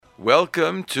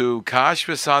Welcome to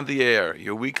Kashrus on the Air,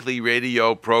 your weekly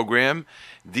radio program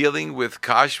dealing with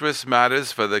kashrus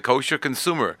matters for the kosher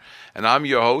consumer. And I'm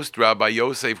your host, Rabbi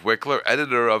Yosef Wikler,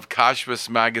 editor of Kashrus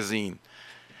magazine.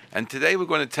 And today we're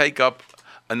going to take up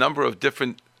a number of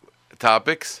different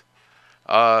topics.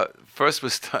 First, we're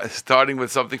starting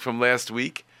with something from last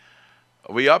week.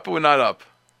 Are we up or we're not up?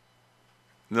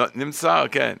 No, Nimsa?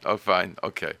 Okay. Oh, fine.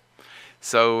 Okay.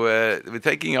 So we're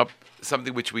taking up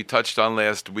something which we touched on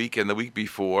last week and the week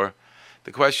before,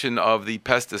 the question of the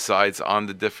pesticides on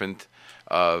the different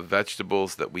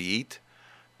vegetables that we eat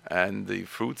and the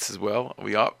fruits as well.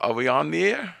 Are we on the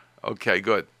air? Okay,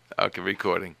 good. Okay,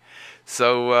 recording.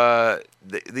 So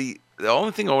the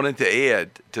only thing I wanted to add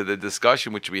to the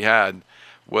discussion which we had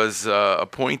was a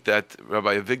point that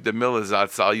Rabbi Avigdor Miller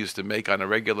Zatzal used to make on a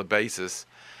regular basis,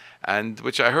 and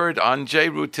which I heard on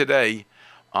J-Root today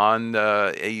on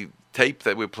a tape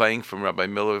that we're playing from Rabbi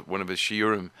Miller, one of his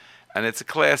shiurim, and it's a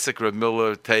classic Rabbi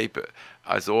Miller tape,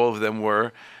 as all of them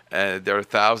were. There are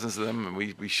thousands of them, and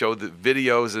we showed the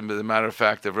videos, as a matter of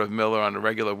fact, of Rabbi Miller on a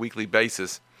regular weekly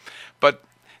basis. But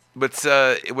what's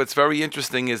very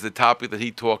interesting is the topic that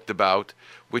he talked about,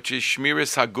 which is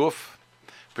Shmiras Haguf,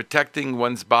 protecting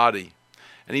one's body.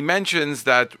 And he mentions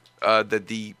that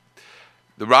the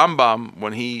Rambam,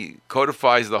 when he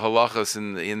codifies the halachas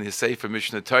in his Sefer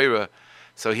Mishnah Torah,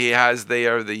 so he has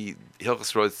there the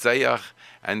Hilchos Rotzeach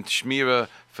and Shmira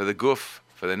for the Guf,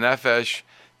 for the Nefesh,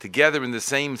 together in the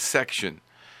same section.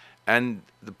 And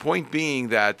the point being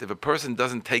that if a person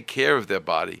doesn't take care of their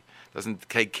body, doesn't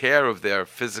take care of their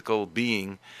physical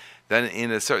being, then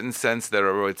in a certain sense they're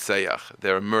a Rotzeach,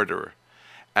 they're a murderer.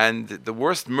 And the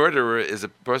worst murderer is a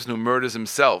person who murders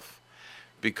himself,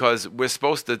 because we're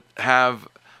supposed to have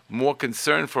more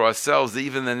concern for ourselves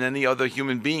even than any other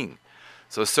human being.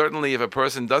 So certainly if a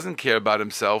person doesn't care about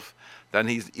himself, then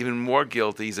he's even more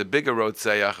guilty. He's a bigger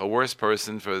rotzeach, a worse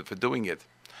person for doing it.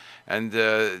 And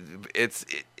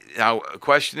now a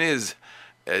question is,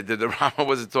 the Rama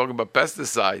wasn't talking about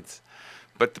pesticides,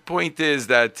 but the point is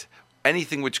that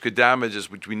anything which could damage us,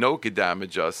 which we know could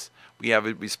damage us, we have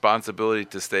a responsibility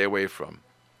to stay away from.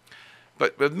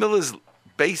 But Rav Miller's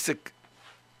basic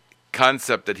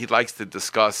concept that he likes to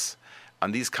discuss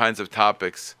on these kinds of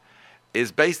topics is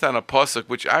based on a pasuk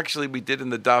which actually we did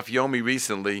in the Daf Yomi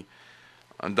recently,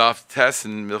 on Daf Tes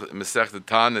and Masechet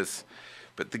Tanis.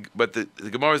 But the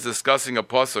Gemara is discussing a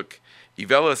pasuk,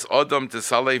 Ivelas Adam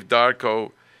Tesalev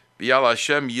Darko B'Yal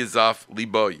Hashem Yizaf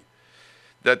Liboy,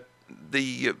 that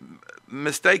the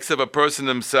mistakes of a person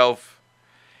himself,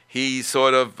 he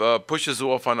sort of pushes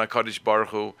off on HaKadosh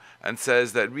Baruch Hu and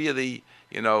says that really,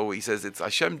 he says, it's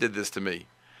Hashem did this to me.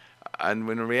 And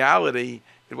when in reality,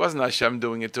 it wasn't Hashem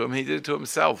doing it to him, he did it to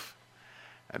himself.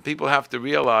 And people have to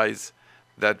realize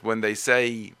that when they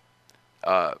say,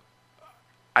 I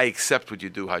accept what you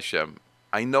do, Hashem,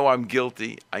 I know I'm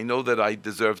guilty, I know that I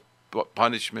deserve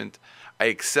punishment, I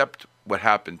accept what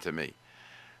happened to me.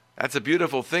 That's a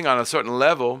beautiful thing on a certain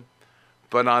level,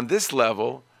 but on this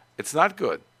level, it's not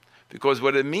good. Because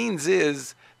what it means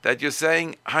is that you're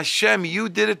saying, Hashem, you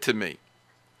did it to me.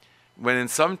 When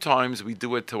sometimes we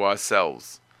do it to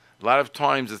ourselves. A lot of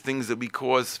times the things that we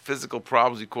cause, physical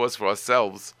problems we cause for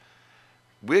ourselves,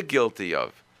 we're guilty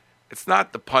of. It's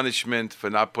not the punishment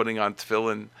for not putting on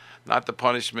tefillin, not the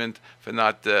punishment for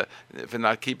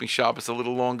not keeping Shabbos a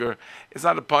little longer. It's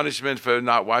not a punishment for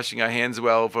not washing our hands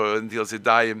well for Ntil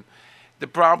Zidayim. The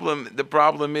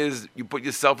problem is you put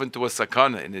yourself into a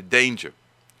sakana, in a danger.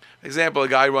 For example, a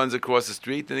guy runs across the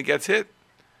street and he gets hit.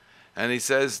 And he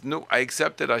says, no, I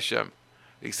accepted Hashem.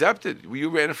 Accepted. You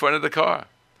ran in front of the car.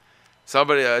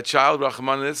 A child,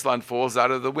 Rahman al-Islam, falls out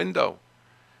of the window.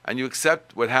 And you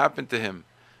accept what happened to him.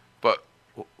 But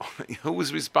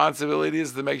whose responsibility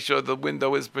is to make sure the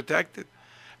window is protected?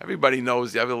 Everybody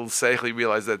knows, you have a little seichel, you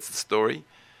realize that's the story.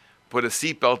 Put a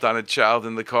seatbelt on a child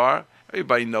in the car.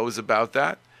 Everybody knows about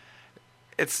that.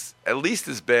 It's at least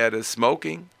as bad as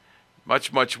smoking.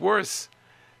 Much, much worse.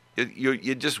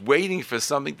 You're just waiting for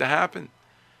something to happen.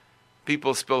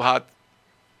 People spill hot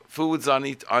foods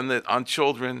on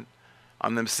children,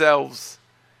 on themselves.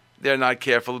 They're not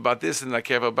careful about this and not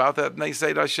careful about that. And they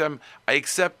say to Hashem, I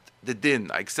accept the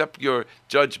din. I accept your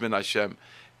judgment, Hashem.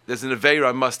 There's an aveira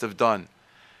I must have done.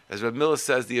 As Rabbi Miller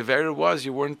says, the aveira was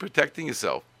you weren't protecting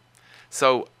yourself.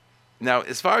 So now,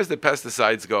 as far as the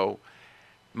pesticides go,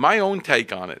 my own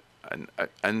take on it,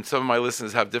 and some of my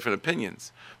listeners have different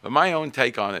opinions, but my own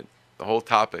take on it, the whole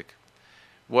topic,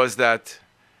 was that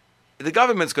the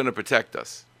government's going to protect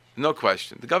us. No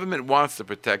question. The government wants to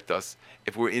protect us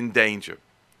if we're in danger.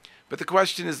 But the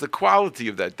question is the quality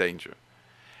of that danger.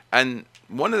 And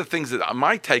one of the things that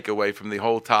my takeaway from the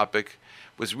whole topic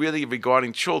was really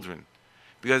regarding children,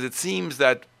 because it seems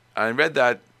that I read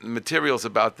that materials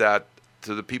about that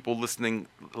to the people listening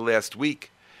last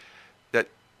week, that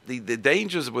the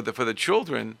dangers for the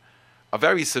children are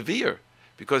very severe,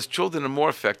 because children are more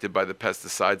affected by the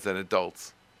pesticides than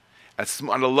adults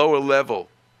on a lower level,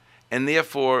 and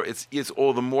therefore it's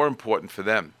all the more important for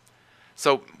them.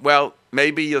 So, well,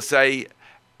 maybe you'll say,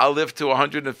 I'll live to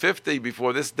 150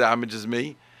 before this damages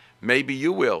me. Maybe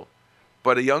you will.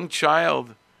 But a young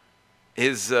child,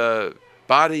 his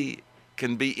body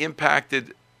can be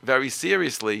impacted very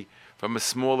seriously from a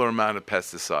smaller amount of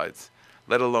pesticides,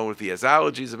 let alone if he has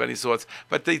allergies of any sorts.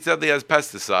 But they said he has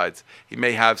pesticides. He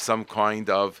may have some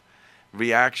kind of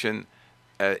reaction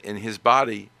in his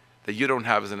body that you don't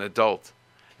have as an adult.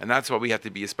 And that's why we have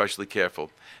to be especially careful.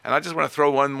 And I just want to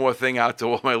throw one more thing out to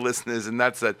all my listeners, and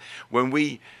that's that when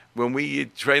we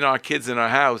train our kids in our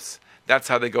house, that's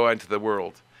how they go out into the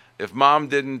world. If mom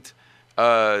didn't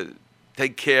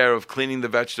take care of cleaning the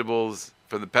vegetables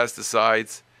from the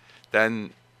pesticides,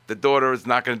 then the daughter is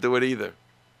not going to do it either.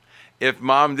 If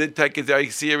mom did take it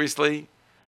very seriously,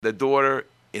 the daughter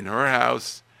in her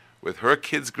house, with her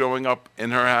kids growing up in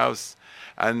her house,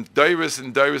 and Doris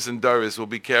and Doris and Doris will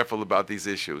be careful about these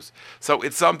issues. So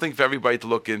it's something for everybody to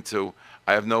look into.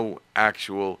 I have no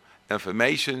actual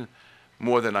information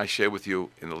more than I shared with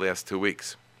you in the last 2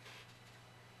 weeks.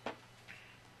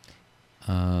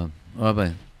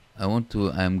 Rabbi,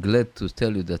 I'm glad to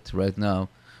tell you that right now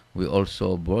we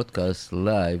also broadcast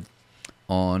live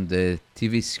on the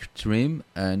TV stream,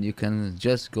 and you can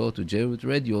just go to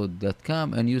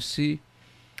jrootradio.com and you see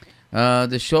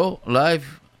the show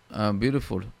live.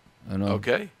 Beautiful,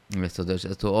 Okay. So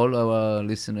that's to all our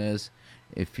listeners.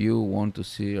 If you want to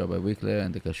see Rabbi Wikler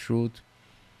and the Kashrut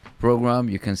program,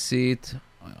 you can see it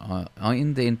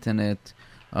on the internet,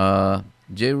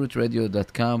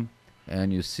 jrootradio.com,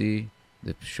 and you see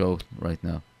the show right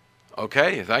now.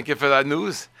 Okay, thank you for that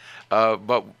news.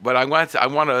 But I want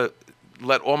to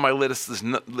let all my listeners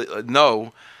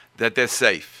know that they're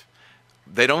safe.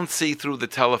 They don't see through the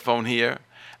telephone here.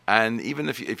 And even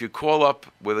if you call up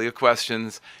with your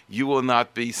questions, you will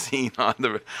not be seen on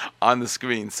the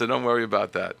screen. So don't worry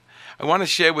about that. I want to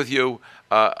share with you.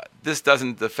 This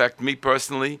doesn't affect me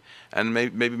personally, and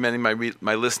maybe many of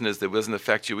my listeners. It doesn't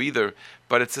affect you either.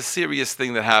 But it's a serious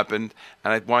thing that happened,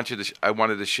 and I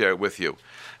wanted to share it with you.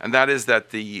 And that is that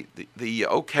the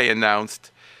OK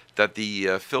announced that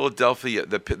the Philadelphia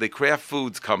the Kraft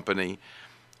Foods company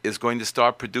is going to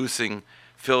start producing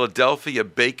Philadelphia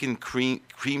bacon cream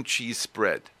cheese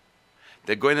spread.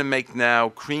 They're going to make now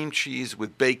cream cheese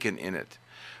with bacon in it.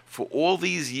 For all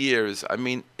these years, I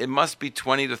mean, it must be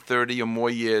 20 to 30 or more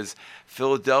years,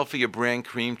 Philadelphia brand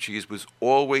cream cheese was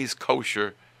always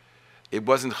kosher. It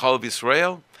wasn't Chalav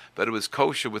Yisrael, but it was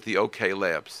kosher with the OK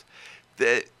Labs.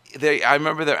 I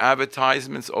remember their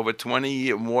advertisements over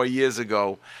 20 or more years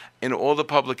ago in all the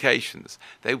publications.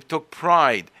 They took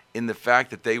pride in the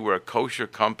fact that they were a kosher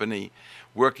company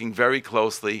working very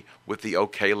closely with the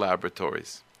OK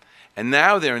Laboratories. And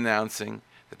now they're announcing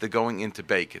that they're going into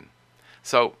bacon.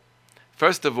 So,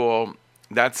 first of all,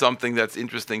 that's something that's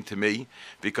interesting to me,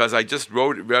 because I just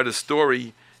read a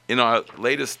story in our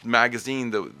latest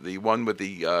magazine, the one with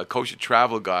the Kosher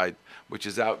Travel Guide, which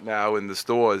is out now in the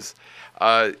stores.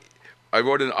 I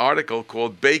wrote an article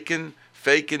called Bacon,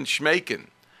 Fakin, Schmakin,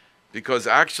 because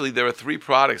actually there are 3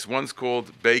 products. One's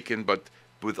called bacon, but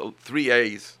with 3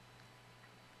 A's.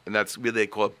 And that's what they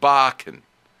call it, Bakken.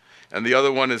 And the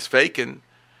other one is Fakin.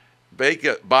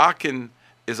 Bakken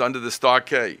is under the star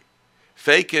K.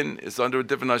 Fakin is under a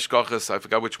different hashkachas. I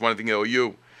forgot which one, I think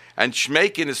OU. And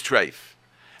Shmakin is treif.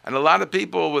 And a lot of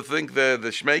people would think the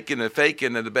Shmakin and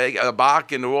Fakin and the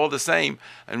Bakken are all the same.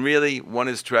 And really, one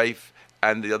is treif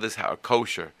and the others are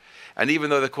kosher. And even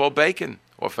though they're called bacon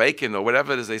or Fakin or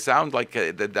whatever it is, they sound like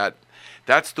that.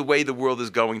 That's the way the world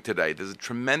is going today. There's a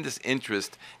tremendous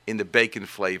interest in the bacon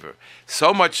flavor.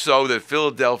 So much so that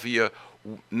Philadelphia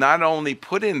not only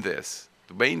put in this,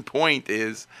 the main point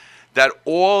is that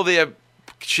all their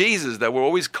cheeses that were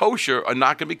always kosher are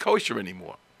not going to be kosher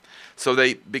anymore. So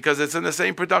because it's in the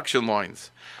same production lines.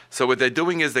 So what they're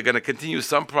doing is they're going to continue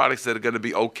some products that are going to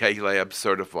be OK Lab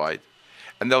certified.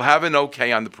 And they'll have an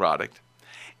OK on the product.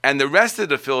 And the rest of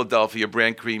the Philadelphia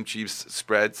brand cream cheese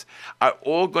spreads are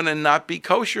all going to not be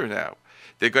kosher now.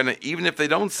 They're going to, even if they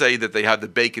don't say that they have the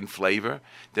bacon flavor,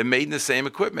 they're made in the same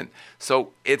equipment.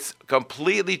 So it's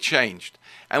completely changed.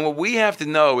 And what we have to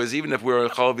know is, even if we're a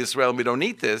Chalav Yisrael and we don't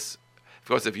eat this, of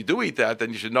course, if you do eat that,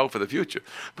 then you should know for the future.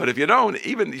 But if you don't,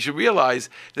 you should realize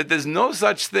that there's no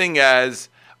such thing as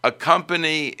a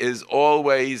company is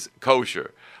always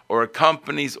kosher, or a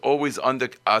company's always under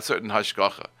a certain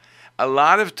hashgacha. A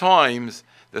lot of times,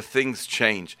 the things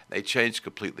change. They change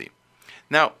completely.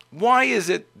 Now, why is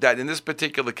it that in this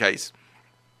particular case,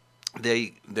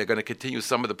 they're going to continue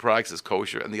some of the products as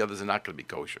kosher and the others are not going to be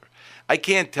kosher? I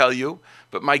can't tell you,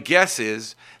 but my guess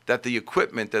is that the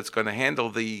equipment that's going to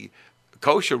handle the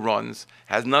kosher runs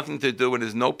has nothing to do and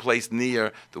is no place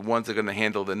near the ones that are going to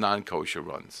handle the non-kosher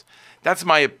runs. That's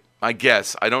my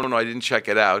guess. I don't know. I didn't check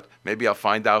it out. Maybe I'll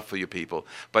find out for you people.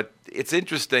 But it's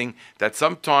interesting that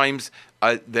sometimes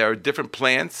there are different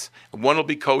plants. One will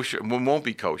be kosher and one won't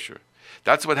be kosher.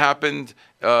 That's what happened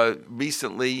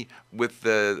recently with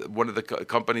one of the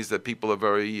companies that people are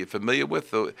very familiar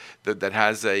with that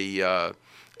has a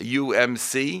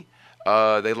UMC.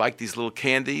 They like these little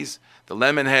candies, the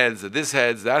lemon heads, the this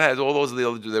heads, that has all those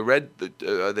the red,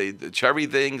 the cherry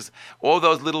things, all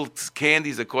those little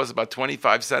candies that cost about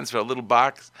 25 cents for a little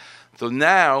box. So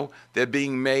now they're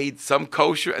being made some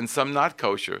kosher and some not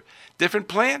kosher. Different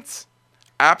plants,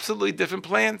 absolutely different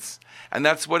plants. And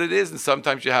that's what it is. And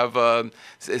sometimes you have,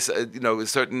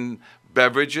 certain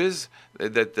beverages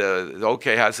that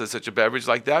OK has such a beverage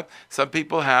like that. Some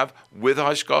people have with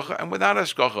hashgacha and without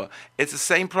hashgacha. It's the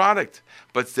same product,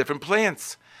 but it's different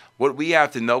plants. What we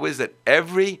have to know is that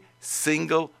every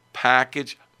single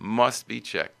package must be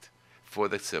checked for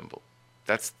the symbol.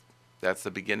 That's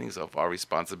the beginnings of our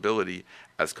responsibility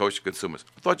as kosher consumers.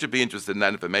 I thought you'd be interested in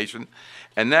that information.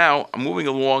 And now I'm moving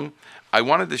along. I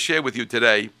wanted to share with you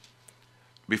today,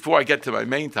 before I get to my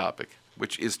main topic,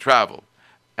 which is travel,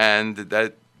 and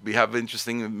that we have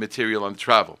interesting material on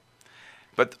travel.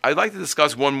 But I'd like to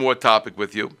discuss one more topic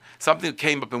with you, something that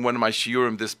came up in one of my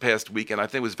shiurim this past week, and I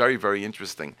think was very, very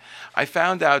interesting. I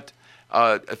found out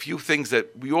a few things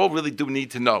that we all really do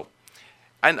need to know.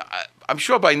 And I'm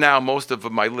sure by now most of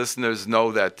my listeners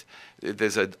know that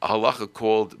there's a halacha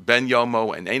called ben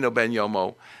yomo and eino ben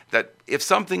yomo, that if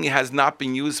something has not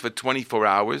been used for 24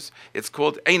 hours, it's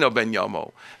called eino ben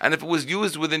yomo. And if it was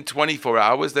used within 24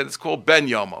 hours, then it's called ben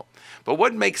yomo. But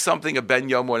what makes something a ben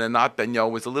yomo and a not ben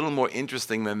yomo is a little more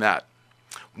interesting than that.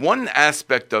 One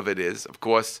aspect of it is, of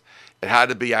course, it had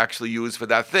to be actually used for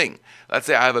that thing. Let's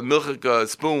say I have a milchik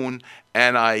spoon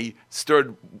and I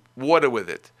stirred water with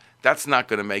it. That's not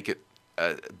going to make it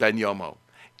ben yomo.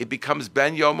 It becomes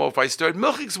ben yomo if I stirred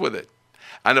milchiks with it.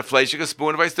 And a fleishik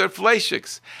spoon if I stirred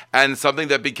fleishiks. And something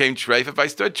that became treif if I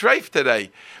stirred treif today.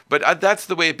 But that's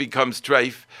the way it becomes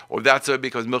treif, or that's the way it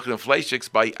becomes milchik and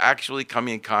fleishiks, by actually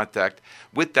coming in contact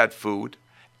with that food.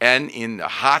 And in a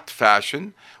hot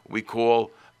fashion, we call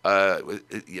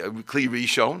kli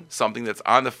rishon, something that's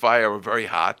on the fire or very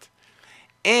hot.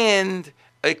 And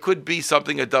it could be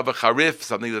something, a davar charif,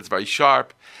 something that's very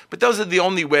sharp. But those are the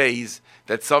only ways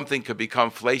that something could become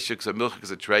fleishiks or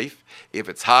milchiks or treif, if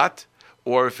it's hot,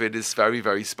 or if it is very,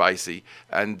 very spicy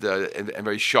and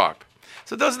very sharp.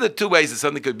 So those are the two ways that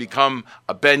something could become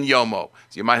a ben yomo.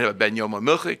 So you might have a ben yomo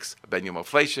milchiks, a ben yomo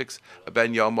fleishiks, a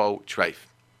ben yomo treif.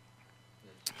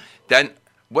 Then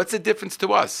what's the difference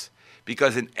to us?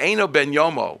 Because in eino ben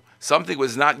yomo, something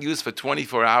was not used for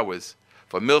 24 hours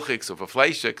for milchiks or for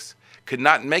fleishiks, could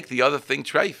not make the other thing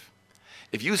treif.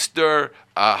 If you stir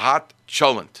a hot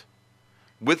cholent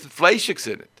with fleishiks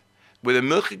in it, with a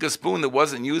milchik spoon that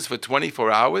wasn't used for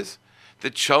 24 hours, the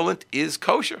cholent is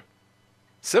kosher.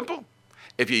 Simple.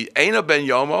 If you eino ben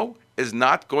yomo, is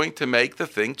not going to make the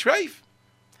thing treif.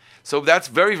 So that's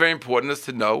very, very important as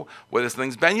to know whether this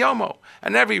thing's ben yomo.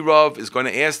 And every Rav is going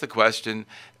to ask the question,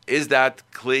 is that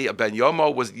kli a ben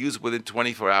yomo? Was it used within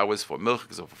 24 hours for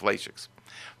milchiks or for fleishiks?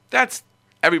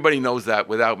 Everybody knows that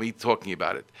without me talking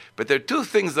about it. But there are two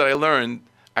things that I learned,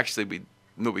 actually we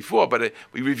knew before, but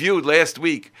we reviewed last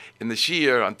week in the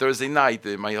shiur on Thursday night,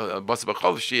 my Basar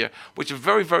B'chol shiur, which are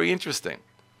very, very interesting.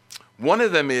 One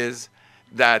of them is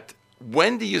that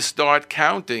when do you start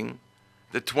counting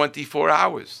the 24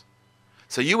 hours?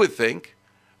 So you would think,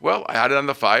 well, I had it on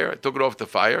the fire, I took it off the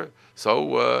fire,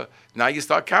 so now you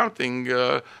start counting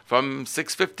from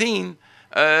 6:15.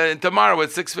 Tomorrow at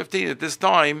 6:15 at this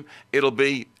time, it'll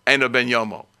be eino ben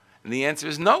yomo. And the answer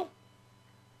is no.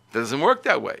 It doesn't work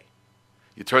that way.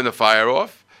 You turn the fire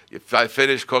off, you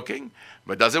finish cooking,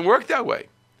 but it doesn't work that way.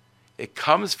 It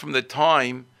comes from the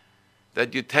time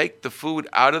that you take the food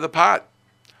out of the pot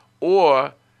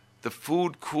or the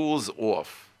food cools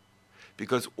off.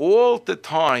 Because all the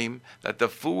time that the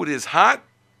food is hot,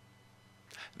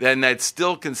 then that's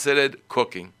still considered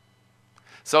cooking.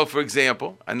 So, for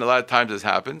example, and a lot of times this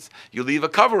happens, you leave a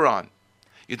cover on.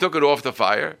 You took it off the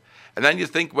fire, and then you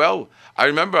think, well, I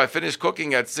remember I finished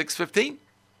cooking at 6:15.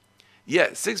 Yeah,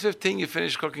 6:15 you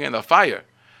finished cooking on the fire.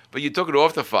 but you took it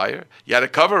off the fire, you had a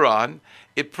cover on,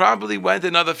 it probably went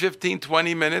another 15,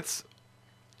 20 minutes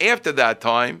after that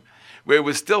time where it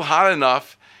was still hot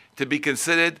enough to be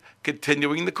considered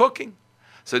continuing the cooking.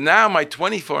 So now my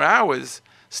 24 hours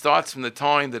starts from the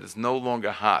time that it's no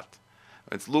longer hot.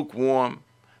 When it's lukewarm,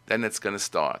 then it's going to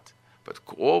start. But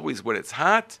always when it's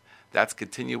hot, that's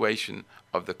continuation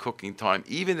of the cooking time,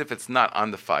 even if it's not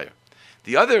on the fire.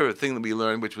 The other thing that we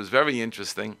learned, which was very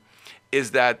interesting,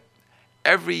 is that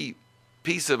every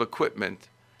piece of equipment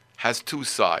has two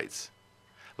sides.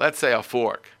 Let's say a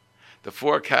fork. The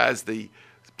fork has the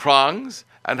prongs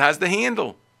and has the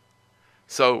handle.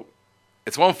 So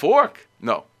it's one fork?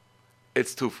 No,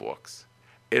 it's two forks.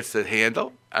 It's the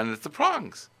handle and it's the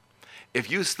prongs. If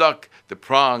you stuck the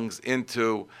prongs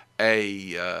into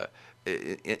a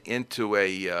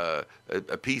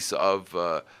piece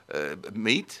of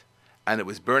meat and it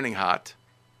was burning hot,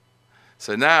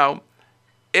 so now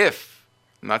if,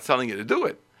 I'm not telling you to do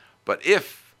it, but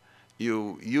if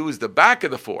you use the back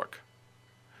of the fork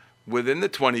within the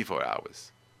 24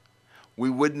 hours, we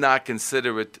would not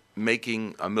consider it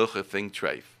making a milcha thing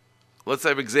treif. Let's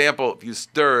say, for example, if you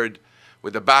stirred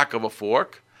with the back of a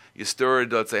fork, you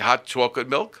stirred, let's say, hot chocolate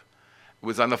milk, it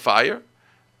was on the fire,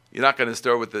 you're not going to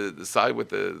stir with the side with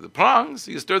the prongs,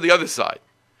 you stir the other side.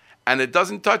 And it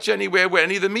doesn't touch anywhere where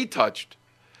any of the meat touched.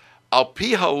 Al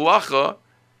pi halacha,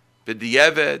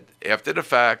 b'di'eved, after the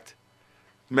fact,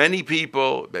 many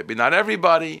people, maybe not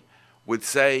everybody, would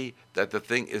say that the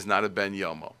thing is not a ben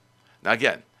yomo. Now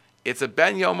again, it's a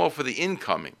ben yomo for the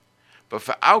incoming, but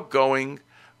for outgoing,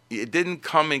 it didn't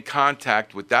come in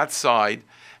contact with that side,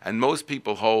 and most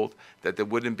people hold that there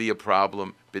wouldn't be a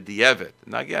problem b'di'eved.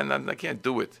 Now again, I can't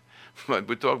do it, but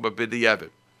we're talking about b'di'eved.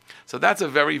 So that's a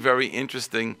very, very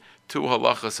interesting two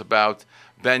halachas about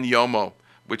ben yomo,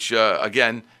 which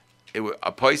again,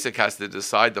 a posek has to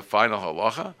decide the final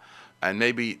halacha, and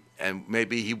maybe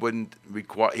he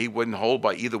wouldn't hold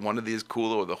by either one of these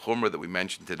kula or the chumrah that we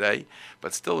mentioned today,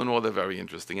 but still in all they're very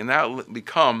interesting. And now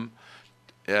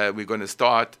we're going to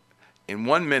start in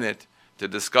 1 minute to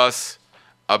discuss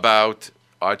about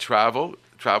our travel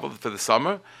for the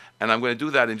summer, and I'm going to do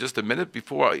that in just a minute.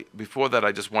 Before that,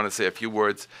 I just want to say a few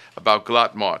words about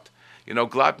Glatt Mart. You know,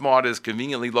 Glatt Mart is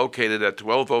conveniently located at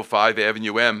 1205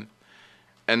 Avenue M,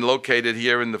 and located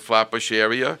here in the Flatbush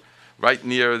area, right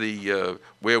near the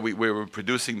where we're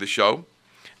producing the show,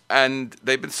 and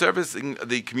they've been servicing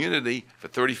the community for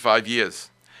 35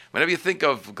 years. Whenever you think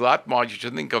of Glatt Mart, you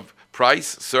should think of price,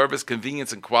 service,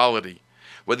 convenience, and quality.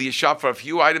 Whether you shop for a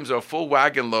few items or a full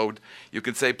wagon load, you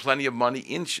can save plenty of money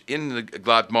in the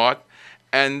Glatt Mart.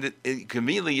 And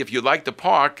conveniently, if you like to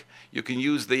park, you can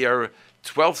use their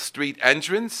 12th Street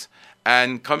entrance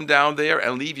and come down there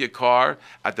and leave your car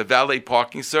at the valet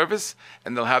parking service,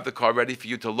 and they'll have the car ready for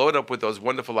you to load up with those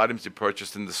wonderful items you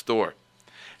purchased in the store.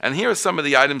 And here are some of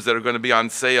the items that are going to be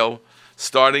on sale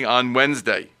starting on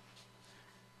Wednesday.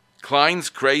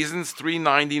 Klein's Craisins,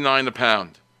 $3.99 a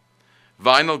pound.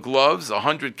 Vinyl gloves,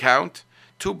 100 count,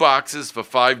 2 boxes for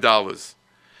 $5.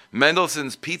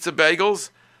 Mendelssohn's Pizza Bagels,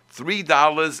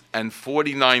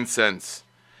 $3.49.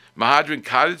 Mahadran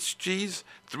Cottage Cheese,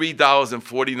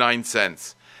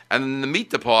 $3.49. And in the meat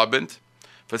department,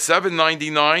 for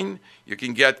 $7.99, you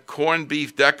can get corned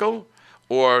beef decal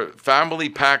or family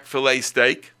pack filet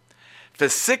steak. For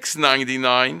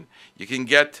 $6.99, you can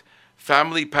get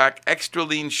family pack extra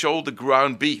lean shoulder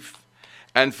ground beef.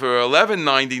 And for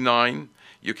 $11.99,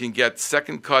 you can get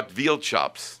second cut veal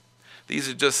chops. These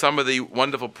are just some of the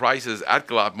wonderful prices at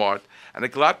Glatt Mart. And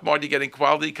at Glatt Mart, you're getting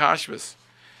quality kashrus.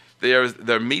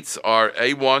 Their meats are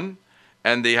A1,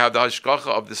 and they have the hashgacha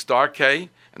of the Star K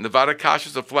and the Vada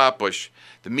Kashrus of Flatbush.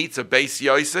 The meats are Rabbi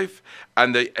Yosef,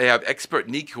 and they have expert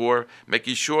nikur,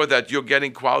 making sure that you're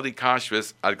getting quality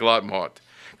kashrus at Glatt Mart.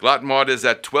 Glatt Mart is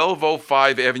at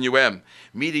 1205 Avenue M.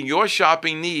 Meeting your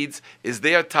shopping needs is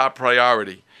their top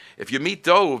priority. If you meet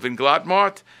Dove in Glatt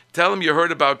Mart, tell him you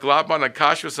heard about Glatt Mart and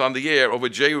Kashrus on the air over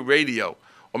J-Root Radio.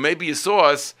 Or maybe you saw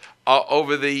us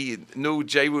over the new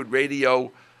J-Root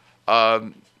Radio,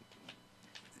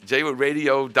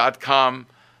 jrootradio.com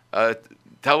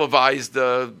televised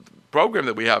program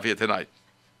that we have here tonight.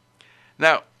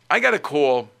 Now, I got a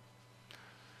call,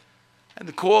 and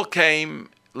the call came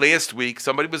last week.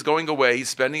 Somebody was going away,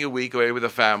 spending a week away with a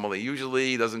family.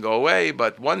 Usually he doesn't go away,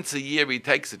 but once a year he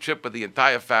takes a trip with the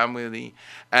entire family,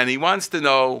 and he wants to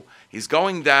know, he's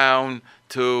going down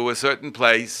to a certain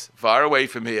place far away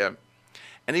from here,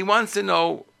 and he wants to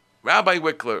know, Rabbi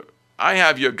Wikler, I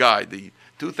have your guide, the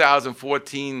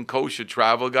 2014 Kosher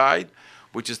Travel Guide,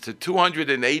 which is to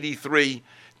 283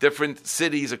 different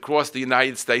cities across the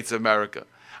United States of America.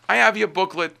 I have your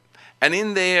booklet, And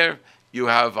in there, you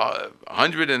have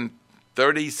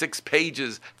 136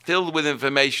 pages filled with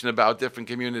information about different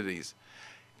communities.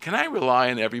 Can I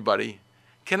rely on everybody?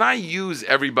 Can I use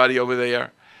everybody over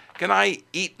there? Can I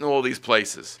eat in all these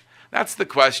places? That's the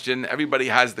question. Everybody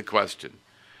has the question.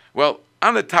 Well,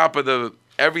 on the top of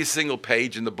every single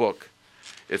page in the book,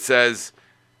 it says,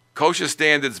 kosher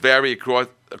standards vary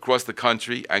across the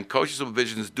country, and kosher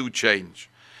supervisions do change.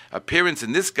 Appearance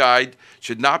in this guide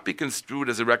should not be construed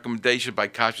as a recommendation by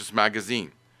Kashrus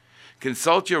Magazine.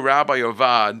 Consult your rabbi or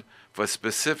vad for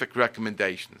specific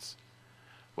recommendations.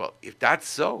 Well, if that's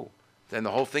so, then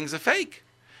the whole thing's a fake.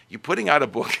 You're putting out a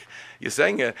book. You're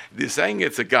saying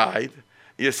it's a guide.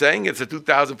 You're saying it's a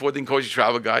 2014 kosher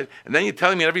travel guide, and then you're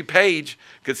telling me on every page,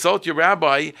 consult your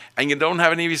rabbi, and you don't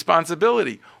have any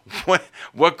responsibility.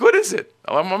 What good is it?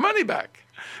 I'll have my money back.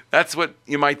 That's what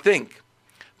you might think.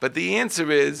 But the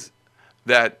answer is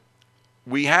that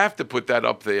we have to put that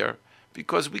up there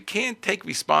because we can't take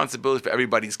responsibility for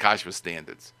everybody's kashrus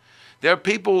standards. There are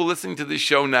people who are listening to this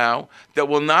show now that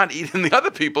will not eat in the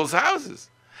other people's houses.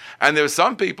 And there are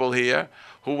some people here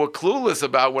who were clueless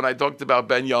about when I talked about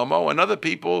Ben Yomo, and other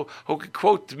people who could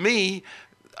quote to me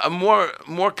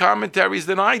more commentaries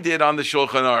than I did on the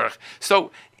Shulchan Aruch. So,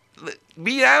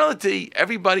 reality,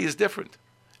 everybody is different.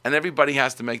 And everybody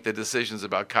has to make their decisions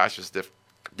about kashrus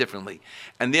differently.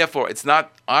 And therefore, it's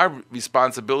not our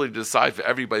responsibility to decide for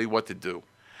everybody what to do.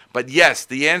 But yes,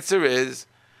 the answer is,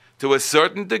 to a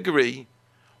certain degree,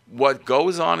 what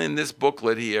goes on in this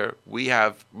booklet here, we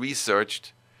have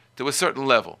researched to a certain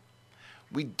level.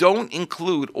 We don't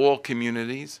include all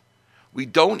communities. We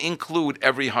don't include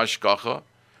every hashgacha.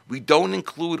 We don't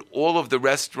include all of the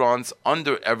restaurants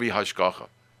under every hashgacha.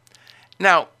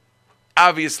 Now,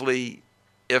 obviously,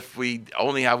 if we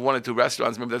only have one or two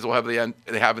restaurants, maybe that's all they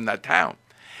have in that town.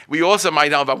 We also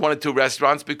might have one or two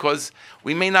restaurants because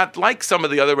we may not like some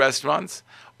of the other restaurants,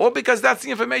 or because that's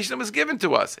the information that was given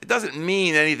to us. It doesn't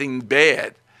mean anything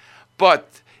bad.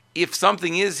 But if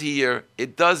something is here,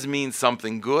 it does mean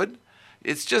something good.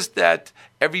 It's just that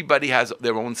everybody has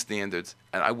their own standards,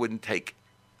 and I wouldn't take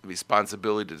the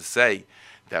responsibility to say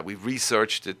that we've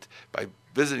researched it by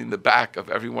visiting the back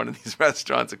of every one of these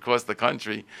restaurants across the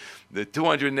country. The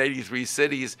 283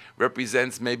 cities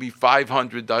represents maybe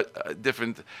 500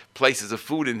 different places of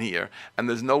food in here, and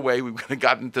there's no way we could have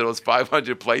gotten to those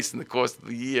 500 places in the course of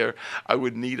the year. I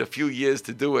would need a few years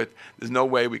to do it. There's no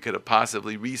way we could have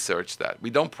possibly researched that. We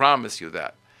don't promise you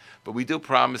that. But we do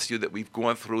promise you that we've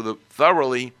gone through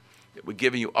thoroughly, that we're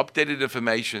giving you updated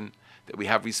information, that we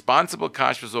have responsible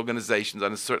kashrus organizations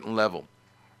on a certain level.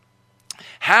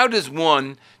 How does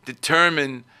one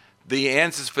determine the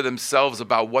answers for themselves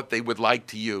about what they would like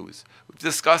to use? We've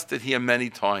discussed it here many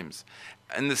times.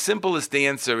 And the simplest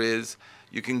answer is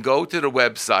you can go to the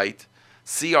website,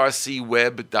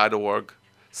 crcweb.org,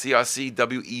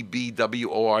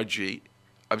 crcwebworg,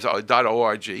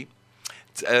 .org.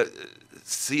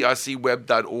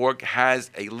 crcweb.org has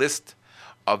a list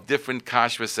of different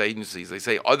kashrus agencies. They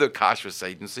say other kashrus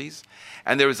agencies,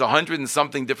 and there is 100 and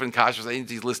something different kashrus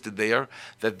agencies listed there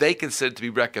that they consider to be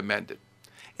recommended.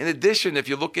 In addition, if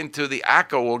you look into the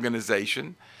ACO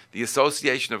organization, the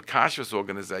Association of Kashrus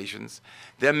Organizations,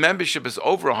 their membership is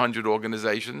over 100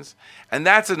 organizations, and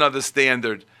that's another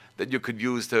standard that you could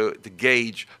use to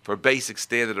gauge for a basic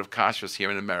standard of kashrus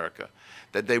here in America.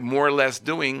 That they're more or less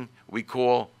doing, we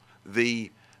call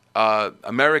the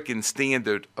American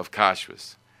standard of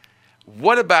kashrus.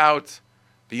 What about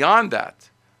beyond that?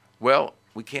 Well,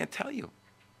 we can't tell you.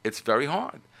 It's very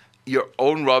hard. Your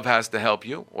own Rav has to help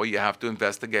you, or you have to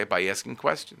investigate by asking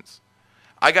questions.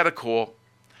 I got a call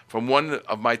from one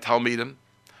of my Talmidim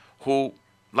who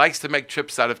likes to make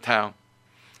trips out of town.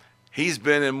 He's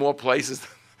been in more places,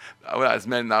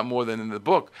 not more than in the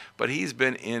book, but he's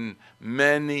been in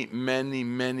many, many,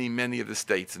 many, many of the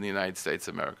states in the United States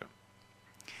of America.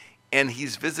 And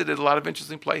he's visited a lot of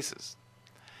interesting places.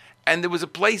 And there was a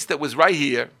place that was right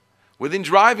here, within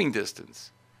driving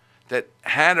distance, that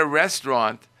had a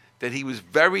restaurant that he was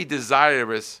very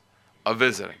desirous of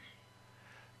visiting.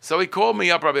 So he called me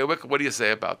up, Rabbi Wikler, what do you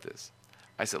say about this?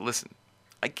 I said, listen,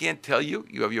 I can't tell you.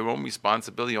 You have your own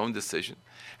responsibility, your own decision.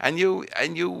 And you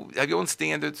have your own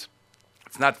standards.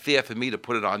 It's not fair for me to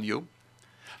put it on you.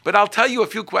 But I'll tell you a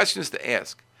few questions to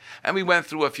ask. And we went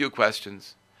through a few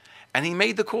questions. And he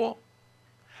made the call.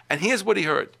 And here's what he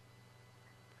heard.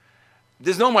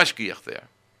 There's no mashgiach there.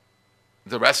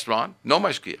 The restaurant, no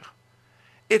mashgiach.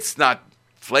 It's not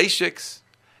fleischiks.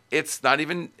 It's not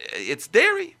even, it's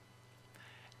dairy.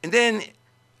 And then,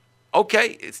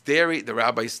 okay, it's dairy. The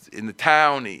rabbi's in the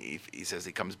town. He says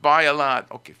he comes by a lot.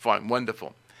 Okay, fine,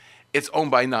 wonderful. It's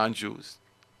owned by non-Jews.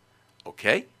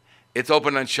 Okay. It's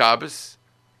open on Shabbos.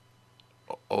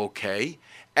 Okay.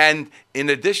 And in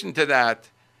addition to that,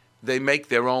 they make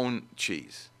their own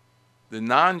cheese. The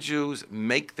non-Jews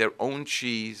make their own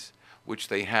cheese, which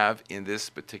they have in this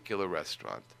particular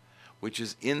restaurant, which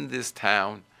is in this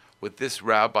town with this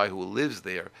rabbi who lives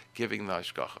there giving the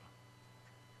hashgacha.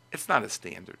 It's not a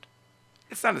standard.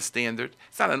 It's not a standard.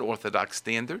 It's not an orthodox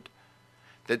standard.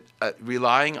 That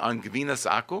relying on gvinas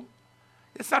aku,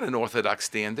 it's not an orthodox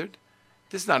standard.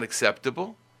 This is not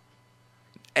acceptable.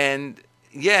 And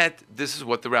yet, this is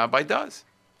what the rabbi does.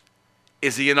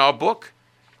 Is he in our book?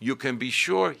 You can be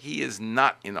sure he is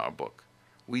not in our book.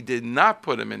 We did not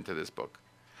put him into this book.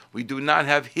 We do not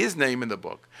have his name in the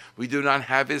book. We do not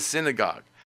have his synagogue.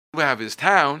 We have his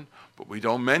town, but we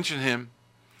don't mention him,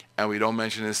 and we don't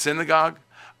mention his synagogue,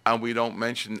 and we don't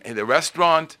mention the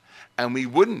restaurant, and we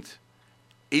wouldn't.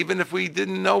 Even if we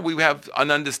didn't know, we have an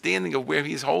understanding of where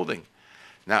he's holding.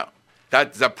 Now,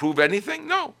 does that prove anything?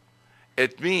 No.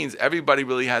 It means everybody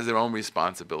really has their own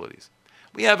responsibilities.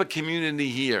 We have a community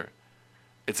here.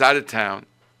 It's out of town,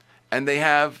 and they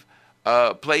have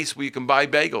a place where you can buy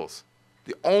bagels.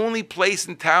 The only place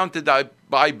in town to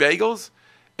buy bagels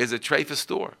is a trefa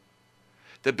store.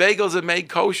 The bagels are made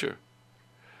kosher.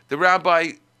 The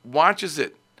rabbi watches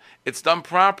it. It's done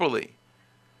properly.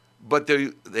 But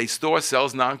the store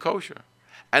sells non-kosher.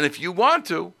 And if you want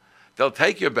to, they'll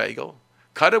take your bagel,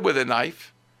 cut it with a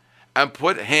knife, and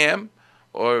put ham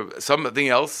or something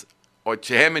else, or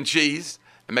ham and cheese,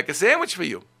 and make a sandwich for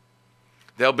you.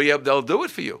 They'll do it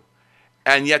for you.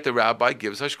 And yet the rabbi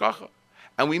gives hashgacha.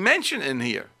 And we mention in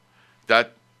here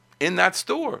that in that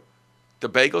store, the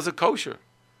bagels are kosher,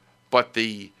 but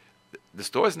the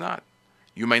store is not.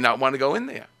 You may not want to go in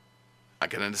there. I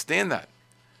can understand that.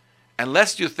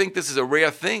 Unless you think this is a rare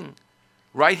thing,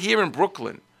 right here in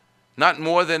Brooklyn, not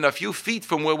more than a few feet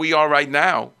from where we are right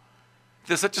now,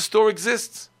 there's such a store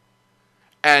exists.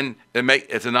 And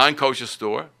it's a non-kosher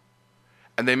store,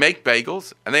 and they make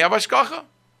bagels, and they have hashgacha.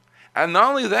 And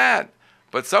not only that,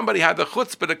 but somebody had the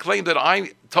chutzpah to claim that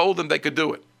I told them they could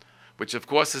do it, which of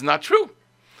course is not true.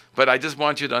 But I just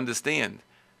want you to understand,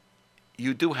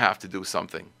 you do have to do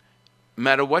something, no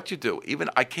matter what you do. Even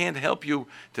I can't help you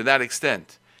to that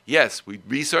extent. Yes, we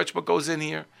research what goes in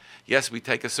here. Yes, we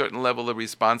take a certain level of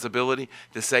responsibility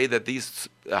to say that these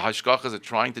hashgachas are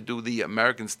trying to do the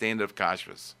American standard of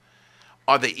kashrus.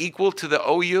 Are they equal to the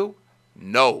OU?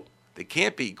 No, they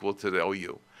can't be equal to the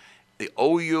OU. The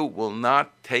OU will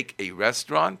not take a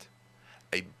restaurant,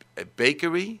 a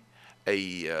bakery,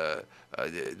 a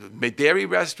dairy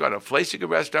restaurant, a fleischiger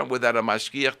restaurant without a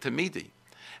mashgiach tamidi.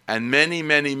 And many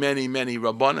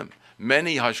rabbanim,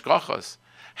 many hashgachas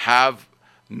have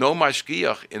no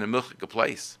mashgiach in a milchika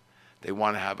place. They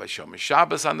want to have a shomer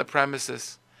Shabbos on the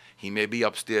premises. He may be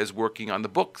upstairs working on the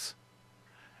books.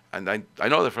 And I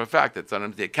know that for a fact that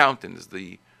sometimes the accountant is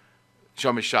the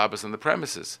shomer Shabbos on the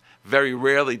premises. Very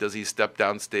rarely does he step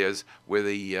downstairs where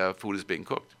the food is being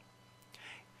cooked.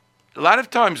 A lot of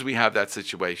times we have that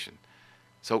situation.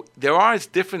 So there are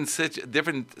different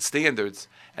standards,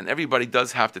 and everybody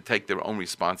does have to take their own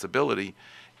responsibility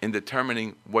in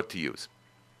determining what to use.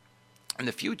 In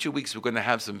the future weeks, we're going to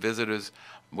have some visitors.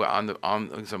 We're going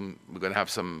to have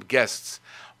some guests,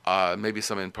 maybe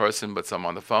some in person, but some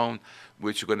on the phone,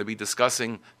 which are going to be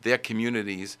discussing their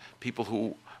communities, people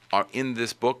who are in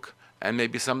this book, and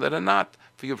maybe some that are not,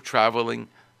 for your traveling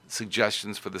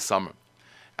suggestions for the summer.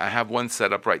 I have one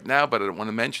set up right now, but I don't want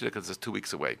to mention it because it's 2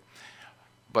 weeks away.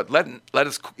 But let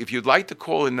us, if you'd like to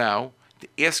call in now to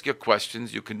ask your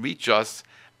questions, you can reach us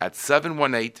at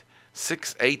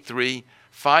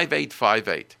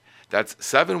 718-683-5858. That's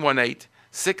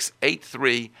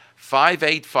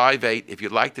 718-683-5858 if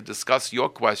you'd like to discuss your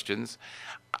questions.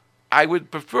 I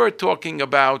would prefer talking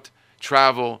about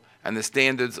travel and the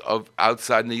standards of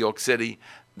outside New York City.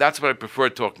 That's what I prefer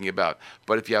talking about.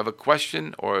 But if you have a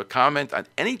question or a comment on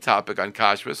any topic on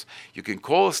kashrus, you can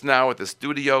call us now at the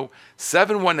studio,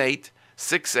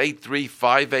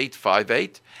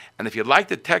 718-683-5858. And if you'd like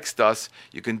to text us,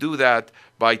 you can do that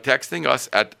by texting us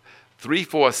at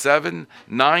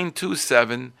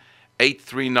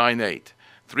 347-927-8398.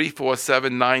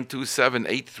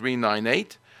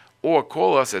 347-927-8398. Or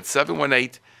call us at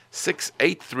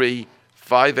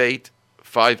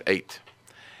 718-683-5858.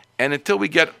 And until we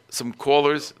get some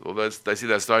callers, I see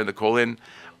that's starting to call in,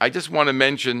 I just want to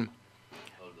mention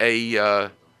okay,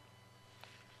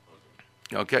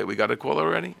 we got a call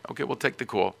already? Okay, we'll take the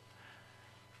call.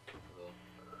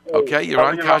 Okay, you're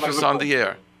on Kashrus on the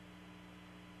air.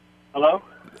 Hello?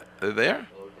 They're there?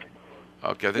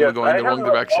 Okay, I think we're going in the wrong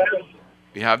direction.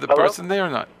 You have the person there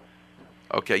or not?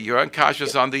 Okay, you're on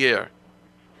Kashrus on the air.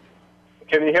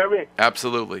 Can you hear me?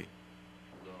 Absolutely.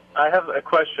 I have a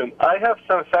question. I have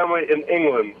some family in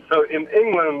England. So in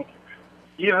England,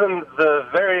 even the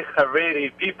very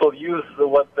Haredi people use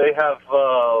what they have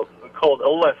called a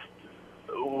list,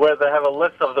 where they have a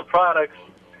list of the products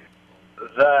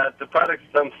that the products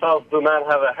themselves do not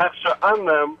have a hefsher on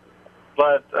them,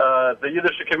 but the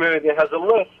Yiddish community has a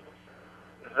list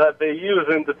that they use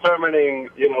in determining,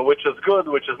 which is good,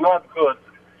 which is not good.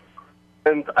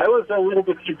 And I was a little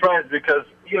bit surprised because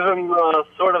even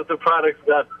sort of the products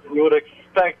that you would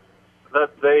expect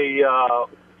that they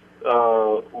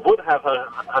would have a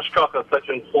hashkacha, such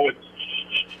and such.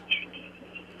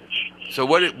 So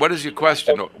what is your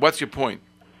question? What's your point?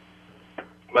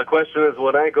 My question is,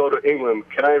 when I go to England,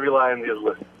 can I rely on these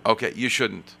lists? Okay, you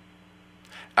shouldn't.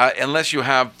 Unless you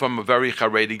have from a very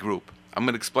Haredi group. I'm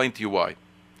going to explain to you why.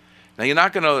 Now, you're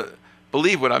not going to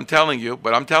believe what I'm telling you,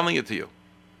 but I'm telling it to you.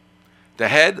 The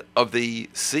head of the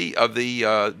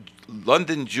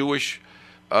London Jewish,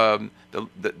 I'm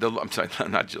sorry,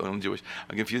 not London Jewish,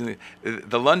 I'm confusing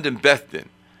the London Beth Din,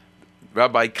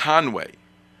 Rabbi Conway,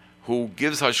 who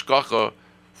gives hashgacha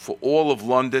for all of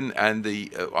London and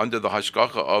the under the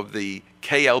hashgacha of the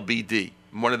KLBD,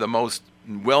 one of the most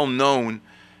well-known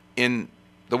in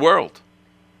the world,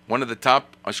 one of the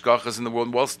top hashgachas in the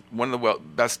world, one of the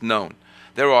best known.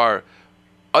 There are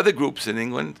other groups in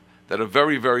England that are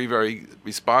very, very, very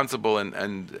responsible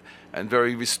and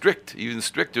very strict, even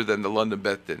stricter than the London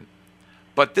Beth Din.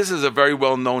 But this is a very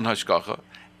well-known hashgacha,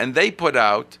 and they put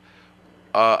out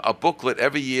a booklet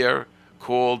every year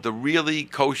called the Really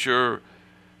Kosher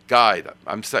Guide.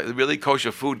 The Really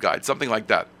Kosher Food Guide, something like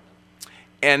that.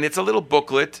 And it's a little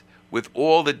booklet with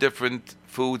all the different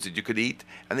foods that you could eat,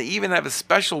 and they even have a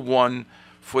special one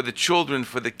for the children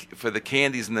for the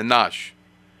candies and the nash.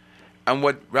 And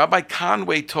what Rabbi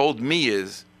Conway told me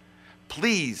is,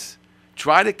 please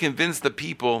try to convince the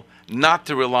people not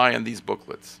to rely on these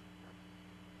booklets.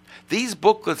 These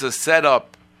booklets are set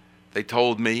up, they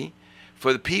told me,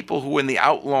 for the people who are in the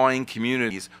outlying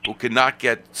communities who cannot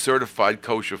get certified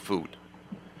kosher food.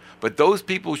 But those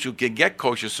people who can get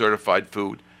kosher certified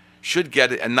food should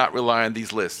get it and not rely on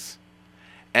these lists.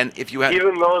 And if you have,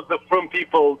 even though the frum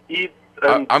people eat,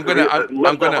 I'm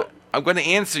going to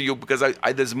answer you because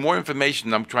there's more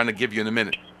information I'm trying to give you in a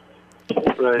minute.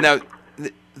 Right. Now,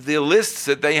 the lists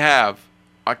that they have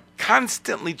are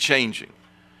constantly changing.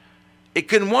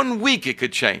 One week it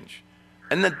could change,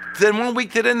 and then 1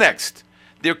 week to the next.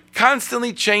 They're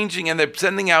constantly changing, and they're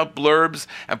sending out blurbs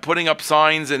and putting up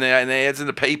signs and ads in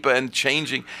the paper and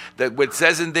changing. That what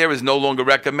says in there is no longer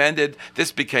recommended.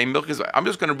 This became milk. I'm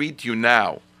just going to read to you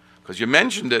now, because you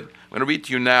mentioned it. I'm going to read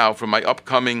to you now from my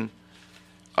upcoming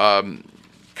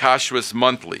Kashrus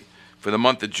Monthly for the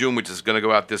month of June, which is going to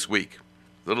go out this week.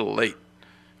 A little late,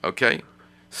 okay?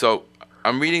 So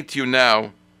I'm reading to you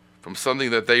now from something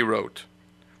that they wrote.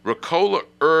 Ricola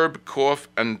herb, cough,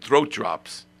 and throat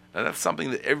drops. Now, that's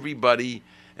something that everybody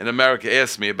in America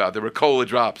asks me about, the Ricola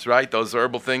drops, right? Those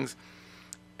herbal things.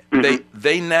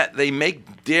 Mm-hmm. They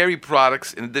make dairy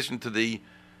products in addition to the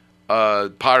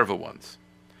parva ones.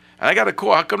 And I got a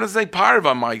call. How come doesn't say parva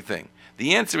on my thing?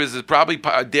 The answer is it's probably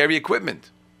dairy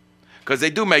equipment, because they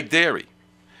do make dairy.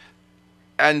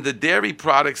 And the dairy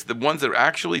products, the ones that are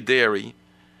actually dairy,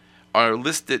 are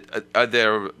listed.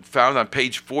 They're found on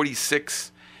page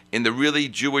 46 in the Really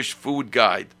Jewish Food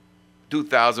Guide,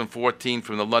 2014,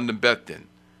 from the London Beth Din.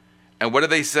 And what do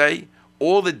they say?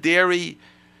 All the dairy,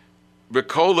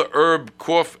 Ricola herb,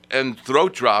 cough, and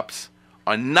throat drops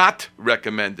are not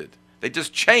recommended. They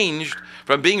just changed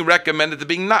from being recommended to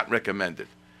being not recommended.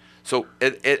 So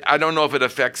I don't know if it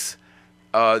affects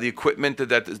the equipment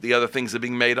that the other things are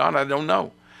being made on. I don't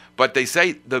know. But they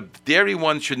say the dairy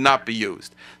ones should not be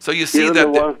used. So you see even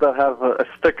that the ones that have a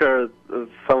sticker,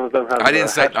 some of them have. I didn't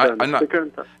say. I'm not.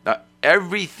 Now,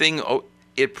 everything.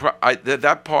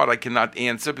 That part I cannot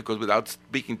answer, because without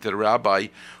speaking to the rabbi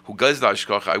who does the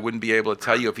hashgacha, I wouldn't be able to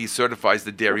tell you if he certifies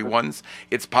the dairy ones.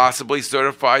 It's possible he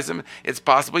certifies them. It's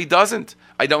possible he doesn't.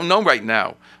 I don't know right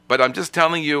now. But I'm just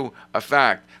telling you a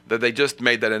fact that they just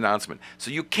made that announcement.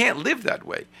 So you can't live that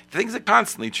way. Things are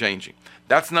constantly changing.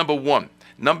 That's number one.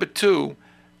 Number two,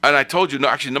 and I told you, no,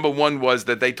 actually, number one was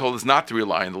that they told us not to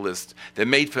rely on the list. They're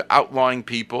made for outlying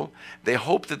people. They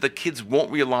hope that the kids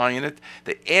won't rely on it.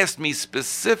 They asked me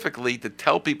specifically to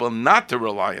tell people not to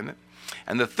rely on it.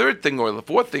 And the third thing, or the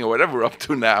fourth thing, or whatever we're up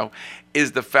to now,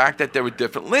 is the fact that there are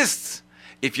different lists.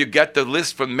 If you get the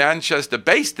list from Manchester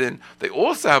Basin, they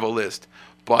also have a list,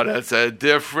 but it's a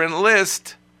different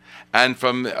list. And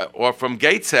from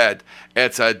Gateshead,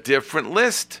 it's a different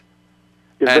list.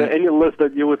 Is there any list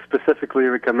that you would specifically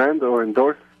recommend or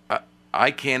endorse?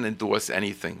 I can't endorse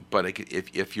anything, but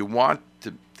if you want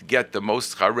to get the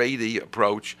most Haredi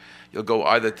approach, you'll go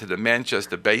either to the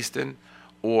Manchester Basin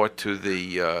or to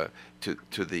the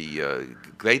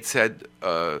Gateshead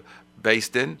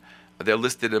Basin. They're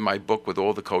listed in my book with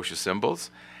all the kosher symbols.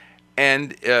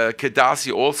 And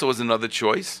Kedasi also is another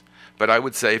choice. But I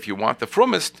would say if you want the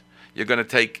frumest, you're going to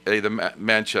take either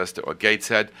Manchester or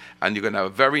Gateshead, and you're going to have a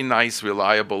very nice,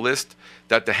 reliable list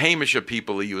that the Hamisher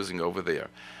people are using over there.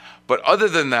 But other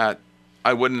than that,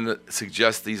 I wouldn't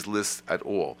suggest these lists at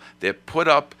all. They're put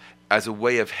up as a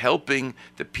way of helping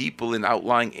the people in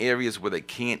outlying areas where they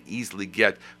can't easily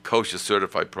get kosher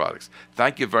certified products.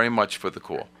 Thank you very much for the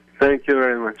call. Thank you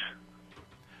very much.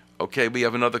 Okay, we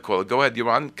have another caller. Go ahead. You're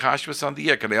on Kashrus on the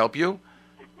air. Can I help you?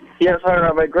 Yes, hi,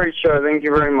 Rabbi. Great show. Thank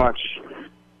you very much.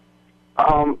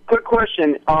 Quick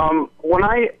question. When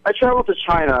I travel to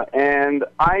China and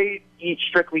I eat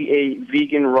strictly a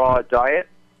vegan raw diet,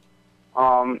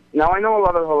 now I know a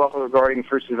lot of halacha regarding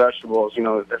fruits and vegetables. You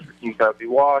know, everything's got to be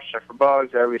washed, check for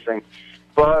bugs, everything.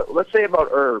 But let's say about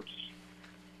herbs.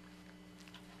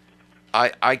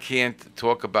 I can't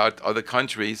talk about other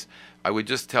countries. I would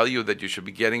just tell you that you should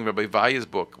be getting Rabbi Vaya's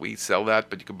book. We sell that,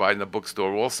 but you can buy it in the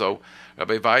bookstore also.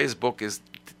 Rabbi Vaya's book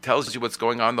tells you what's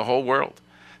going on in the whole world.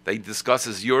 He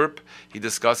discusses Europe, he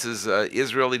discusses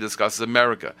Israel, he discusses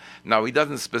America. Now, he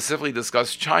doesn't specifically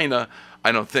discuss China,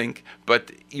 I don't think,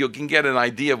 but you can get an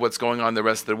idea of what's going on in the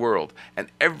rest of the world. And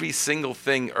every single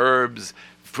thing, herbs,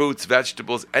 fruits,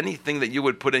 vegetables, anything that you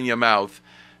would put in your mouth,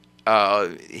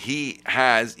 he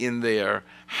has in there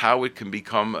how it can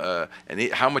become,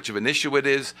 how much of an issue it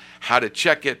is, how to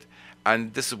check it,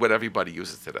 and this is what everybody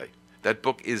uses today. That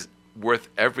book is worth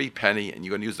every penny, and you're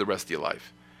going to use the rest of your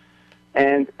life.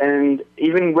 And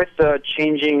even with the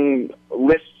changing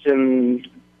lists and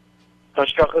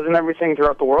hashgachas and everything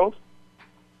throughout the world?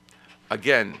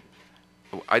 Again,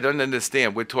 I don't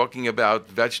understand. We're talking about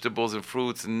vegetables and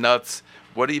fruits and nuts.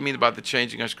 What do you mean about the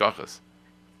changing hashgachas?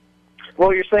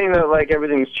 Well, you're saying that, like,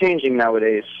 everything's changing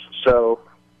nowadays. So,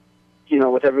 you know,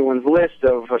 with everyone's list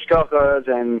of hashgachas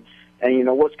and you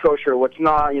know, what's kosher, what's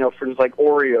not, you know, for instance, like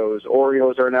Oreos.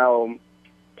 Oreos are now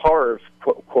parv,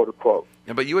 quote unquote.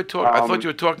 Yeah, but you were talking. I thought you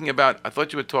were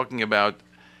talking about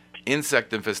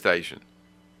insect infestation.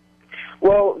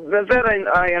 Well, that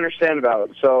I understand about.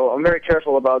 So I'm very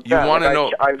careful about that. You want to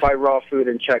know? I buy raw food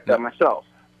and check that myself.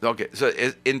 Okay, so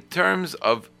in terms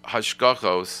of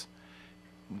hashgachos,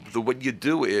 what you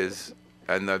do is,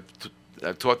 and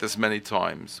I've taught this many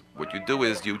times. What you do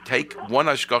is you take one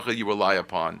hashgacha you rely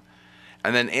upon,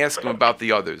 and then ask them about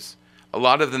the others. A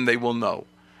lot of them they will know,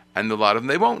 and a lot of them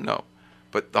they won't know.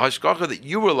 But the hashgacha that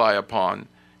you rely upon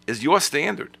is your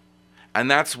standard.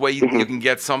 And that's where you can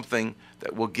get something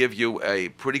that will give you a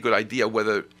pretty good idea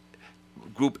whether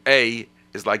Group A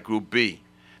is like Group B.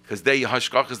 Because they,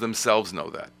 hashgachas themselves, know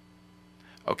that.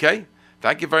 Okay?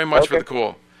 Thank you very much for the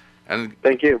call. And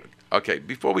thank you. Okay,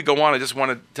 before we go on, I just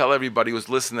want to tell everybody who's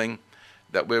listening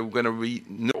that we're going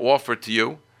to offer to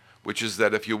you, which is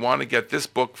that if you want to get this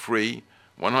book free,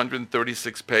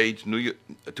 136-page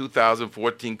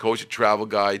 2014 Kosher Travel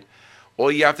Guide.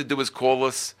 All you have to do is call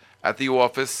us at the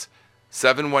office,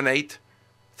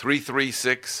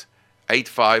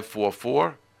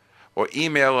 718-336-8544, or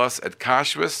email us at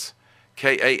kashrus,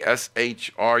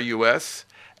 Kashrus,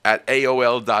 at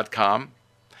AOL.com,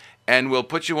 and we'll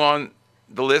put you on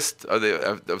the list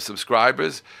of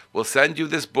subscribers. We'll send you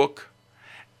this book,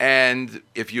 and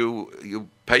if you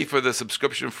pay for the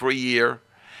subscription for a year,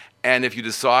 and if you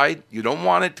decide you don't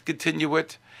want it to continue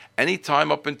it,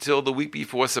 anytime up until the week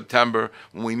before September,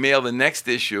 when we mail the next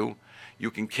issue,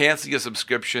 you can cancel your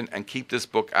subscription and keep this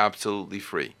book absolutely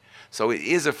free. So it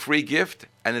is a free gift,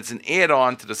 and it's an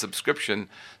add-on to the subscription,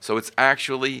 so it's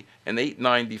actually an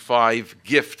 $8.95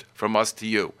 gift from us to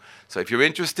you. So if you're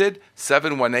interested,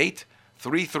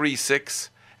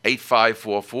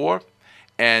 718-336-8544,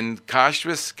 and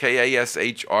Kashrus,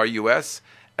 Kashrus,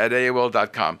 at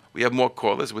AOL.com. We have more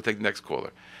callers. We'll take the next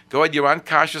caller. Go ahead. You're on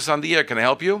Kashrus on the air. Can I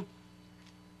help you?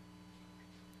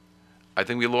 I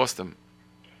think we lost him.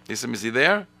 Is he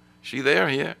there? She there?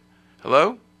 Here?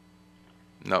 Hello?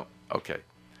 No. Okay.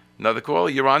 Another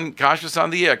caller. You're on Kashrus on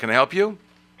the air. Can I help you?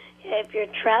 Yeah, if you're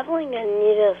traveling and you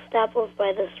need to stop off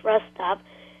by this rest stop,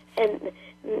 and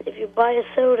if you buy a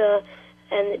soda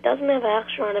and it doesn't have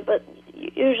Aksher on it, but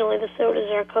usually the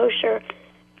sodas are kosher,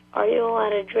 are you allowed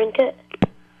to drink it?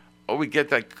 Oh, we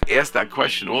get asked that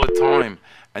question all the time.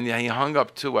 And yeah, he hung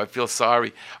up too. I feel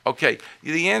sorry. Okay,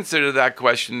 the answer to that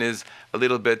question is a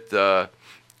little bit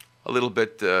a little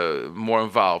bit more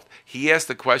involved. He asked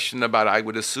a question about, I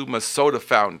would assume, a soda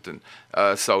fountain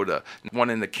soda, one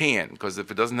in the can, because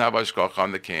if it doesn't have hashgacha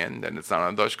on the can, then it's not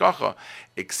on the hashgacha,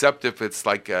 except if it's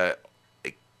like a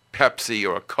Pepsi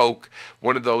or a Coke,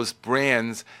 one of those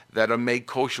brands that are made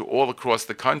kosher all across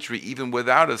the country, even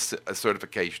without a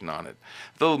certification on it.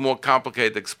 It's a little more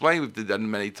complicated to explain. We've done that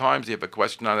many times. If you have a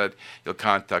question on it, you'll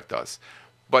contact us.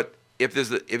 But if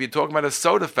you're talking about a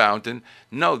soda fountain,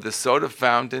 no, the soda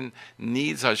fountain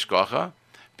needs hashgacha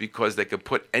because they could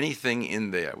put anything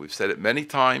in there. We've said it many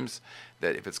times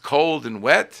that if it's cold and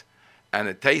wet and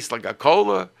it tastes like a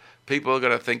cola, people are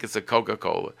going to think it's a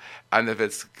Coca-Cola, and if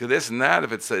it's this and that,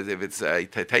 if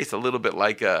it tastes a little bit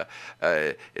like an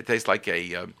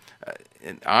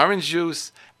orange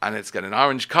juice, and it's got an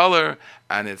orange color,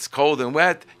 and it's cold and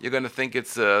wet, you're going to think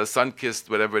it's Sunkist,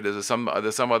 whatever it is, or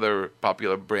some other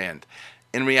popular brand.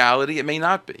 In reality, it may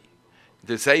not be.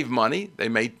 To save money, they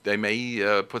may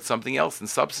put something else and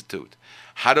substitute.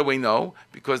 How do we know?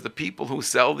 Because the people who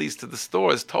sell these to the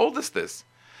stores told us this,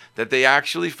 that they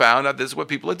actually found out this is what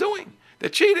people are doing. They're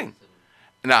cheating.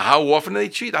 Now, how often do they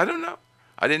cheat? I don't know.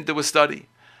 I didn't do a study.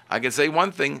 I can say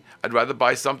one thing, I'd rather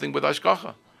buy something with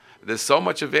hashgacha. There's so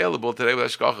much available today with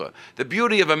hashgacha. The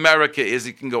beauty of America is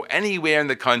you can go anywhere in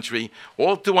the country,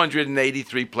 all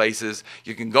 283 places.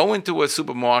 You can go into a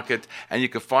supermarket and you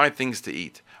can find things to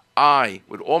eat.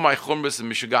 With all my chumras and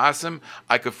mishugasim,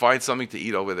 I could find something to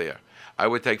eat over there. I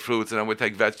would take fruits and I would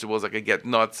take vegetables. I could get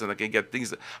nuts and I could get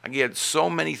things. I could get so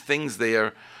many things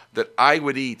there that I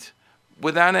would eat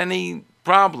without any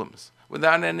problems,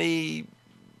 without any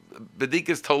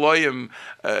bedikas taloyim,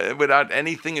 without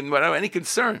anything and without any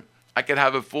concern. I could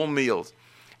have a full meals.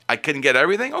 I couldn't get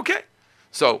everything? Okay.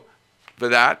 So for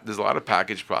that, there's a lot of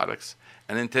packaged products.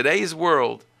 And in today's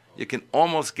world, you can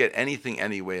almost get anything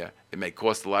anywhere. It may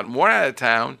cost a lot more out of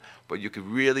town, but you could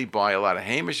really buy a lot of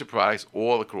Hamisha products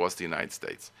all across the United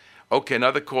States. Okay,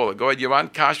 another caller. Go ahead. You're on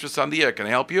Kashrus on the air. Can I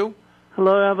help you?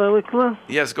 Hello, Rabbi Wikler.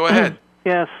 Yes, go ahead.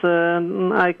 Yes,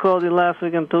 I called you last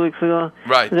week and 2 weeks ago.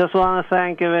 Right. I just want to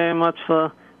thank you very much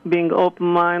for being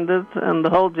open-minded, and the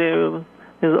whole Jew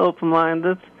is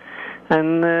open-minded.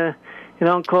 And you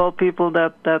don't call people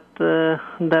that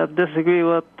disagree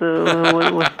with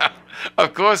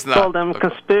of course not. Call them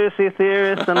conspiracy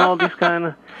theorists and all these kind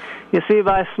of... You see,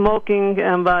 by smoking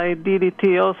and by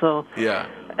DDT also. Yeah.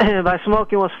 By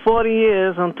smoking was 40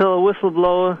 years until a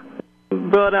whistleblower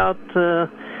brought out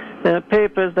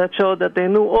papers that showed that they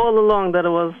knew all along that it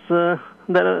was that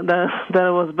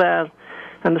it was bad.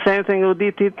 And the same thing with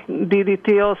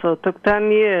DDT also. It took 10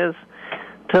 years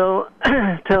till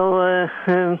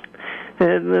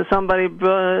somebody, a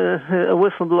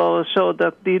whistleblower, showed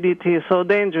that DDT is so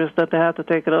dangerous that they had to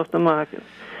take it off the market.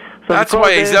 So that's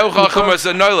why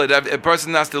a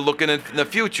person has to look in the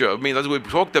future. I mean, as we've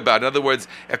talked about. In other words,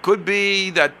 it could be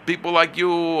that people like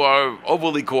you are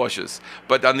overly cautious.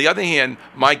 But on the other hand,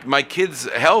 my kids'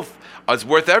 health is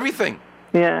worth everything.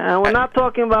 Yeah, and we're not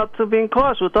talking about being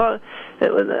cautious.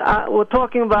 We're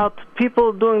talking about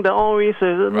people doing their own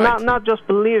research, right. not just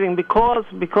believing because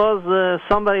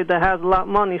somebody that has a lot of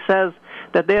money says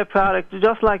that their product,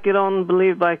 just like you don't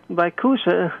believe by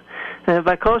kosher.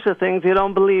 By kosher things, you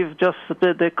don't believe just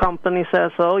the company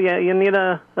says so. Yeah, you need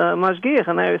a mashgiach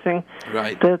and everything,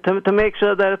 right? To make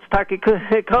sure that it's taki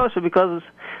kosher, because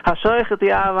hashoichet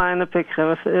yava in the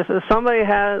picture. If somebody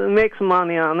makes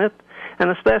money on it,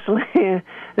 and especially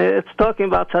it's talking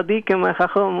about tzaddikim and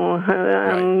chacham,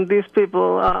 and these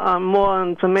people are more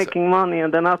into making money,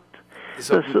 and they're not.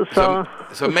 So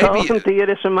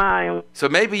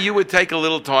maybe you would take a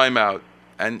little time out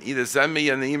and either send me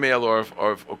an email or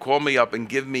call me up and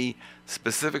give me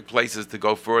specific places to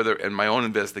go further in my own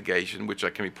investigation, which I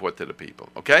can report to the people.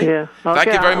 Okay? Yeah. Okay.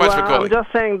 Thank you very much for calling. I'm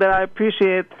just saying that I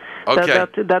appreciate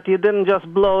that you didn't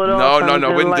just blow it off. No,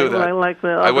 I wouldn't do that.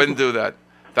 I wouldn't do that.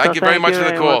 Thank you very much for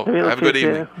the call. Really have a good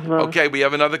evening. Well. Okay, we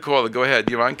have another caller. Go ahead.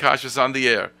 You're on Kashrus on the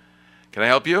air. Can I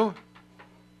help you?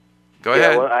 Go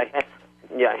ahead. Well, I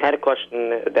had a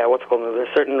question that there's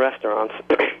certain restaurants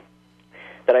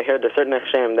that I heard there's certain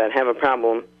Hashem that have a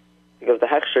problem because the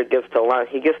Hechsher gives to a lot.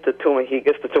 He gives to too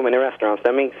many restaurants.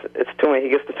 That means it's too many. He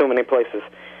gives to too many places.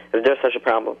 Is there such a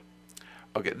problem?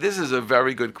 Okay, this is a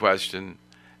very good question,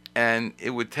 and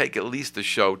it would take at least a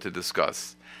show to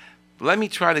discuss. Let me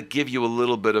try to give you a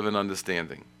little bit of an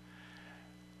understanding.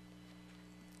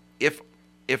 If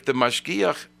the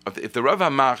mashgiach, if the Rav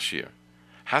HaMachshir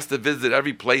has to visit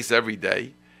every place every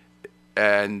day,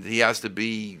 and he has to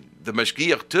be the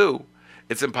mashgiach too,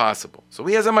 it's impossible. So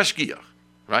he has a mashgiach,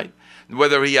 right?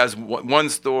 Whether he has one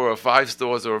store or 5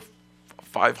 stores or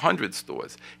 500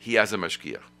 stores, he has a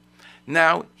mashgiach.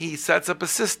 Now he sets up a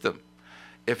system.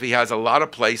 If he has a lot of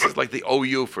places, like the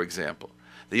OU, for example,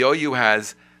 the OU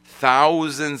has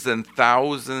thousands and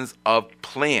thousands of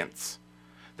plants.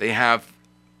 They have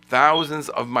thousands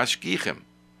of mashgichim.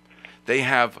 They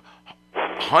have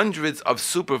hundreds of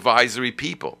supervisory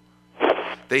people.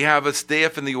 They have a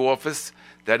staff in the office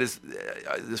that is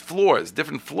there's floors,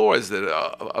 different floors that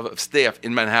of staff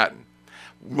in Manhattan,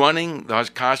 running the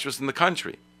kashrus in the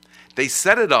country. They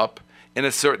set it up in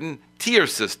a certain tier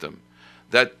system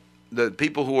that the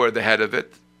people who are the head of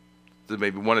it, there may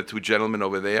be one or two gentlemen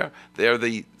over there, they're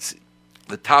the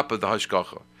top of the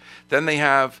hashgacha. Then they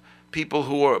have people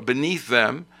who are beneath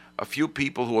them, a few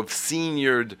people who have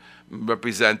seniored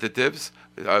representatives.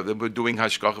 They were doing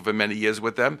hashgacha for many years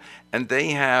with them, and they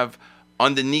have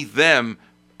underneath them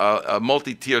a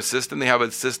multi-tier system. They have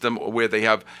a system where they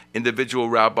have individual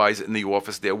rabbis in the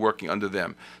office. They're working under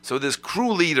them. So there's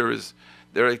crew leaders.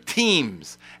 There are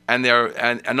teams, and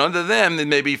under them there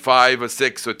may be 5 or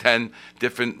 6 or 10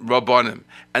 different rabbanim,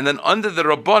 and then under the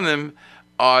rabbanim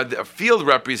are the field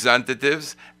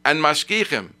representatives and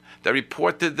mashgichim that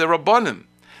report to the rabbanim.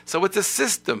 So it's a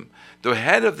system. The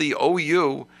head of the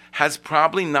OU has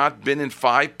probably not been in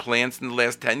 5 plants in the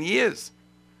last 10 years.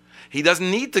 He doesn't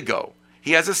need to go.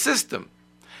 He has a system.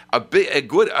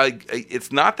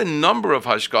 It's not the number of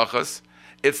hashgachas,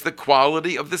 it's the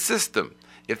quality of the system.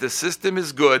 If the system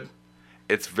is good,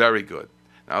 it's very good.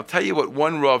 Now I'll tell you what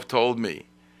one Rav told me.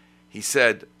 He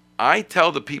said, I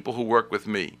tell the people who work with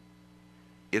me,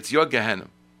 it's your Gehenna.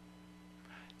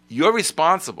 You're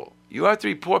responsible. You have to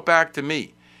report back to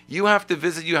me. You have to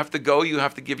visit, you have to go, you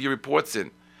have to give your reports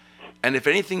in. And if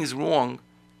anything is wrong,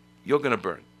 you're going to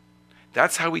burn.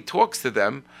 That's how he talks to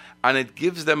them, and it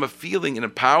gives them a feeling and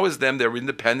empowers them. They're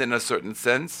independent in a certain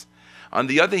sense. On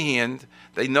the other hand,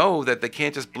 they know that they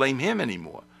can't just blame him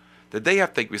anymore, that they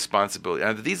have to take responsibility.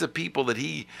 And that these are people that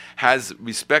he has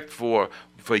respect for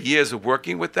years of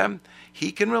working with them.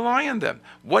 He can rely on them.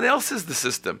 What else is the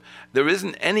system? There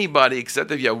isn't anybody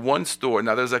except if you have one store.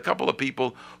 Now, there's a couple of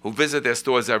people who visit their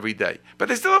stores every day, but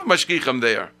they still have mashgichim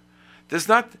there. There's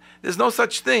no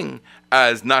such thing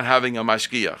as not having a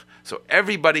mashgiach. So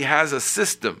everybody has a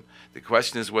system. The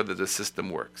question is whether the system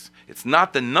works. It's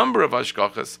not the number of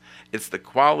hashgachas, it's the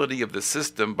quality of the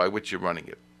system by which you're running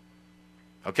it.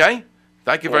 Okay?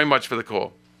 Thank you very much for the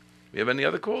call. We have any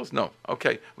other calls? No.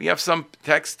 Okay. We have some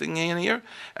texting in here.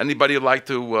 Anybody would like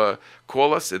to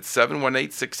call us? It's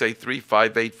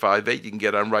 718-683-5858. You can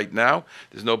get on right now.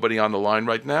 There's nobody on the line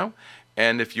right now.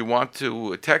 And if you want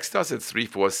to text us, it's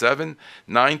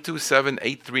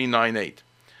 347-927-8398.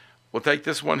 We'll take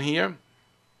this one here.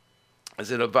 Is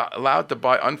it allowed to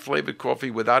buy unflavored coffee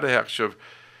without a hechsher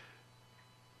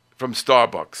from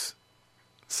Starbucks?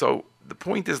 So the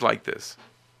point is like this.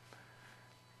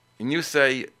 When you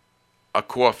say a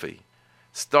coffee,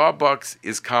 Starbucks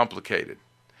is complicated.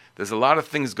 There's a lot of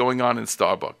things going on in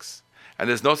Starbucks, and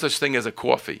there's no such thing as a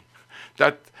coffee.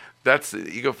 That's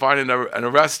you can find in a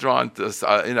restaurant,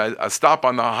 in a stop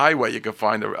on the highway, you can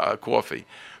find a coffee.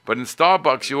 But in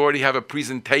Starbucks, you already have a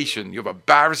presentation. You have a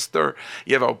barrister.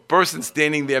 You have a person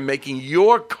standing there making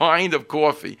your kind of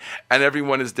coffee, and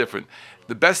everyone is different.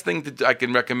 The best thing I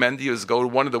can recommend to you is go to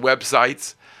one of the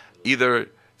websites, either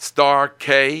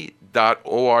stark.org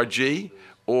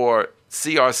or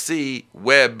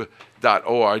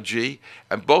crcweb.org,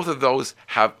 and both of those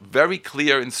have very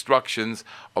clear instructions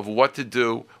of what to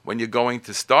do when you're going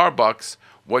to Starbucks,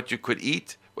 what you could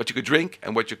eat, what you could drink,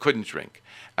 and what you couldn't drink.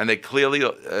 And they clearly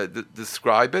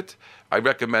describe it. I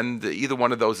recommend either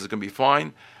one of those is going to be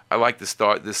fine. I like the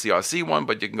CRC one,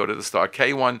 but you can go to the Star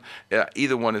K one.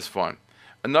 Either one is fine.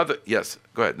 Yes,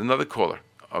 go ahead. Another caller.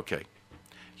 Okay.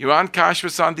 You're on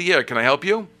Kashrus on the air. Can I help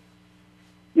you?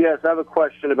 Yes, I have a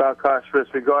question about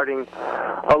kashrus regarding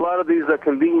a lot of these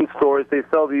convenience stores. They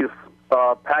sell these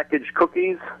packaged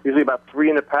cookies, usually about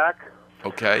 3 in a pack.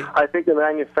 Okay. I think the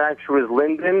manufacturer is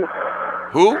Linden.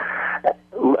 Who?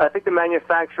 I think the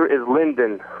manufacturer is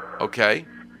Linden. Okay.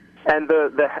 And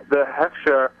the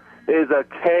hechsher is a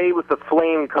K with the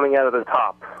flame coming out of the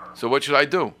top. So what should I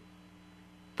do?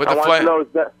 Put the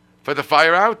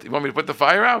fire out? You want me to put the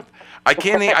fire out? I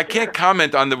can't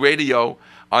comment on the radio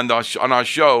on our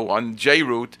show on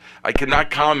J-Root. I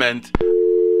cannot comment.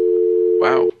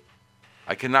 Wow.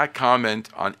 I cannot comment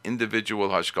on individual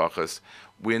hashgachas.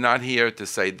 We're not here to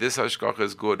say this hashgacha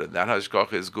is good or that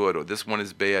hashgacha is good or this one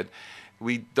is bad.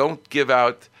 We don't give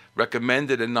out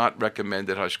recommended and not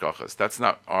recommended hashgachas. That's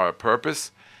not our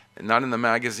purpose, not in the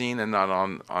magazine and not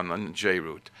on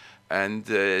J-Root.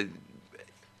 And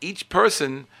each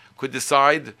person could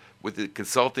decide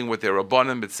consulting with their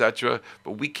rabbanim, etc.,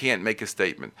 but we can't make a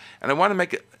statement. And I want to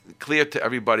make it clear to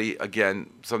everybody, again,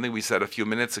 something we said a few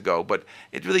minutes ago, but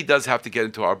it really does have to get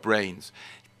into our brains.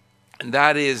 And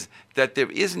that is that there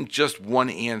isn't just one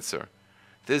answer.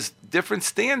 There's different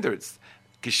standards.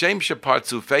 Kishem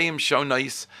shepartzufeim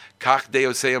shonais, kach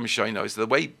deoseim shonos. The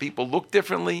way people look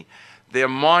differently, their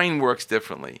mind works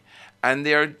differently, and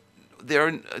their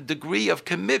degree of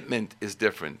commitment is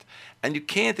different. And you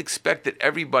can't expect that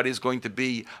everybody is going to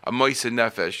be a moise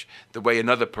nefesh the way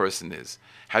another person is.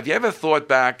 Have you ever thought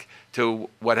back to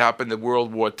what happened in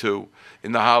World War II,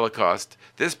 in the Holocaust?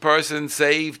 This person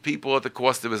saved people at the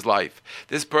cost of his life.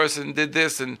 This person did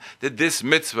this and did this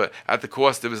mitzvah at the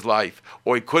cost of his life,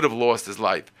 or he could have lost his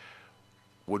life.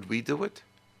 Would we do it?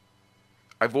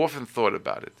 I've often thought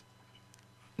about it.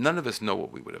 None of us know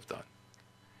what we would have done.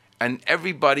 And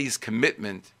everybody's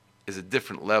commitment is a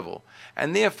different level.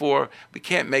 And therefore, we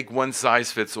can't make one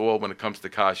size fits all when it comes to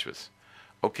kashrus.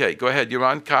 Okay, go ahead. You're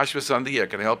on Kashrus on the Air.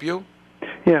 Can I help you?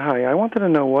 Yeah, hi. I wanted to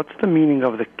know what's the meaning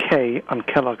of the K on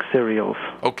Kellogg cereals.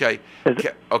 Okay.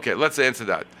 Okay, let's answer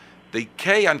that. The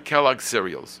K on Kellogg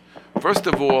cereals. First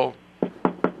of all,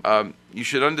 you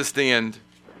should understand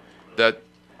that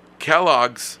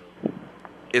Kellogg's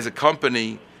is a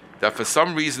company that for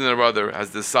some reason or other has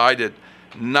decided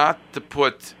not to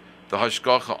put the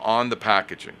hashgacha on the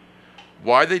packaging.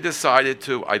 Why they decided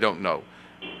to, I don't know.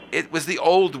 It was the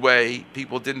old way.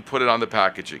 People didn't put it on the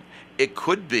packaging. It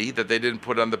could be that they didn't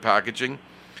put it on the packaging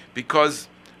because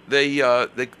they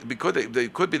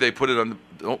put it on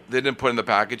they didn't put it in the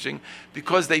packaging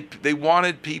because they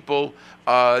wanted people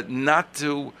not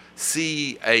to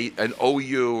see an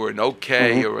OU or an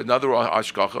OK or another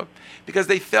hashgacha, because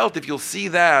they felt if you'll see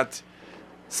that,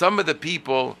 some of the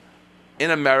people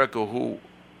in America who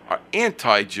are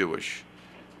anti-Jewish,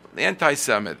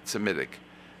 anti-Semitic,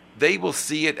 they will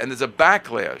see it and there's a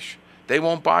backlash. They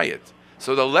won't buy it.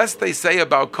 So the less they say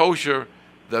about kosher,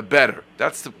 the better.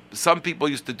 Some people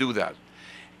used to do that.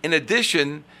 In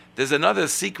addition, there's another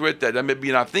secret that maybe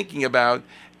you're not thinking about,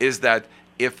 is that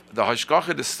if the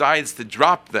hashgacha decides to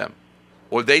drop them,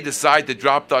 or they decide to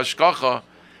drop the hashgacha,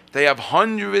 they have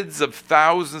hundreds of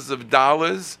thousands of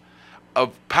dollars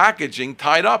of packaging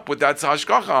tied up with that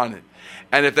hashgacha on it.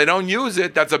 And if they don't use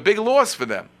it, that's a big loss for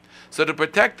them. So to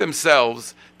protect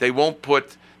themselves, they won't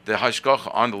put the hashgacha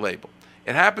on the label.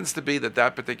 It happens to be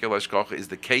that particular hashgacha is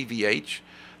the KVH,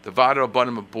 the Vada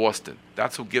Rabbanim of Boston.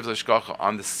 That's who gives hashgacha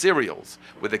on the cereals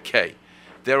with a K.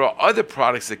 There are other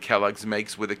products that Kellogg's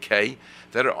makes with a K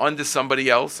that are under somebody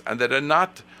else and that are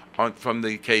not from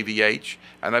the KVH,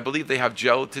 and I believe they have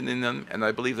gelatin in them, and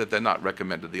I believe that they're not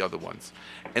recommended, the other ones.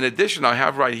 In addition, I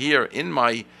have right here in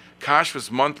my Kashrus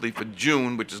Monthly for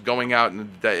June, which is going out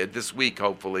this week,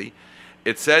 hopefully,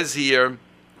 it says here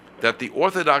that the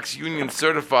Orthodox Union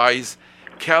certifies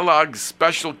Kellogg's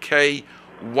Special K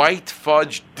white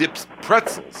fudge dipped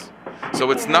pretzels.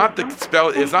 So it's not the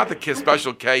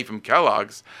Special K from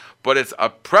Kellogg's, but it's a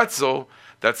pretzel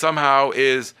that somehow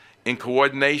is in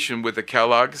coordination with the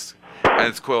Kellogg's, and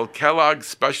it's called Kellogg's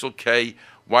Special K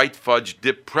white fudge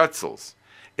dipped pretzels.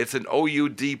 It's an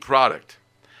OUD product.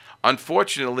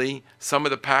 Unfortunately, some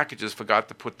of the packages forgot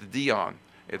to put the D on.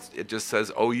 It just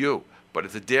says OU, but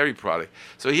it's a dairy product.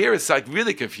 So here it's like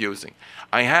really confusing.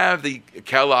 I have the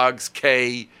Kellogg's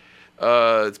K,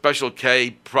 Special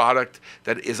K product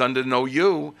that is under an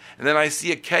OU, and then I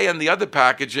see a K on the other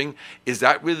packaging. Is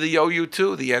that really the OU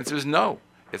too? The answer is no,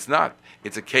 it's not.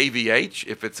 It's a KVH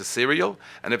if it's a cereal,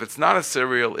 and if it's not a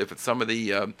cereal, if it's some of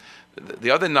the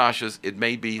other nashas, it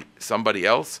may be somebody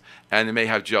else, and it may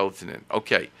have gelatin in it.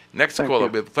 Okay, next caller.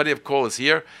 We have plenty of callers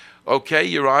here. Okay,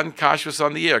 you're on Kashrus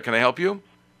on the Air. Can I help you?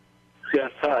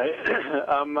 Yes, hi.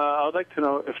 I would like to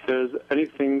know if there's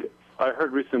anything. I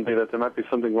heard recently that there might be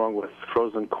something wrong with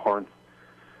frozen corn.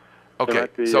 Okay,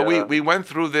 so we went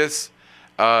through this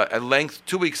at length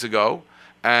 2 weeks ago,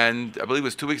 and I believe it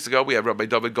was 2 weeks ago we had Rabbi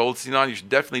David Goldstein on. You should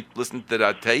definitely listen to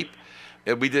that tape.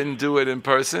 We didn't do it in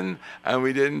person, and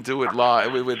we didn't do it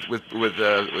live with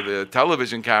a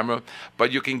television camera,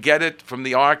 but you can get it from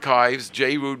the archives,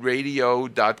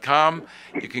 jrootradio.com.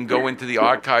 You can go into the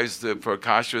archives for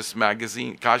Kashrus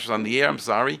magazine, Kashrus on the Air,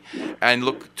 and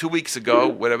look 2 weeks ago,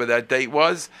 whatever that date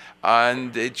was,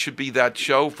 and it should be that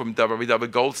show from Rabbi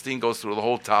David Goldstein, goes through the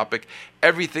whole topic,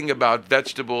 everything about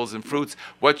vegetables and fruits,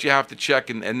 what you have to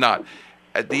check and not.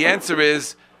 The answer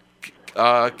is,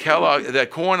 Kellogg, the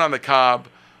corn on the cob,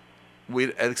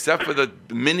 except for the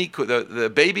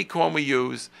baby corn we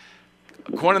use,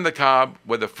 corn on the cob,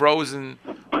 whether frozen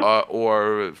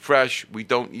or fresh, we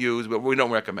don't use, but we don't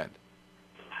recommend.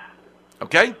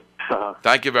 Okay?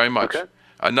 Thank you very much. Okay.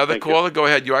 Another Thank you. caller, go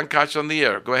ahead. You're on Kash on the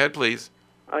air. Go ahead, please.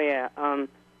 Oh yeah. Can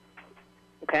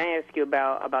I ask you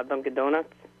about Dunkin'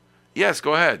 Donuts? Yes,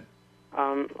 go ahead.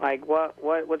 Like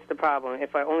what's the problem?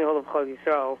 If I only hold a Chol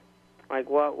Yisrael, like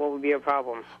what would be a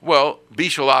problem? Well,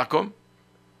 bishul akum.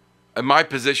 And my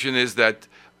position is that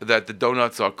the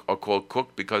donuts are called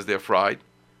cooked because they're fried.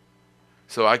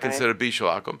 So I consider bishul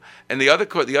akum. And the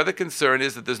other concern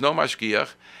is that there's no mashgiach,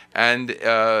 and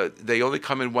they only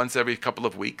come in once every couple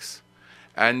of weeks.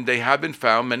 And they have been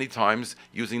found many times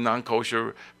using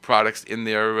non-kosher products in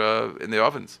their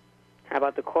ovens. How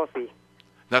about the coffee?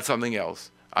 That's something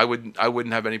else. I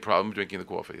wouldn't have any problem drinking the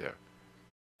coffee there.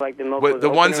 Like the milk. The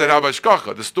ones that have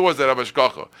hashgacha, the stores that have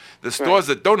hashgacha, the stores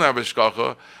that don't have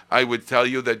hashgacha, I would tell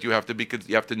you that you have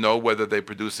to know whether they're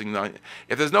producing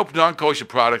if there's no non-kosher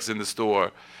products in the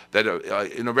store that are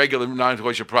in a regular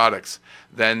non-kosher products,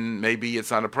 then maybe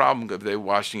it's not a problem if they're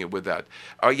washing it with that.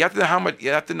 You have to know how much.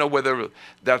 You have to know whether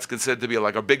that's considered to be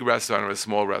like a big restaurant or a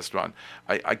small restaurant.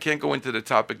 I can't go into the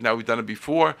topic now. We've done it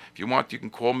before. If you want, you can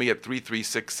call me at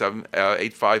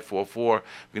 336-8544. We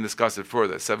can discuss it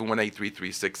further.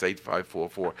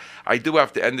 718-336-8544. I do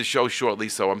have to end the show shortly,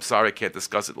 so I'm sorry I can't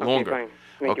discuss it longer.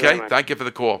 Okay, Thank you for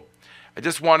the call. I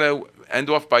just want to end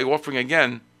off by offering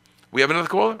again. We have another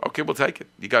caller? Okay, we'll take it.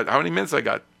 You got how many minutes I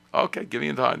got? Okay, give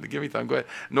me time. Go ahead.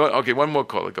 No, okay, one more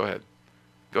caller. Go ahead,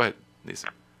 Nisa.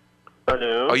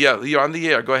 Hello. Oh yeah, you're on the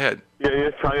air. Go ahead.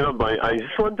 Yes, hi, Rabbi. I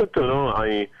just wanted to know,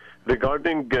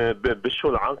 regarding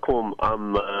Bishul Akum,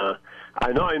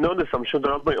 I know this. I'm sure the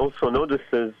Rabbi also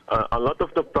notices a lot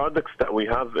of the products that we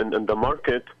have in the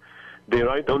market. They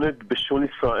write on it Bishul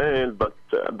Israel, but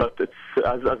it's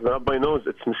as the Rabbi knows,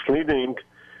 it's misleading.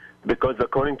 Because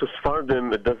according to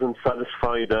Sfardim, it doesn't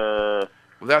satisfy the...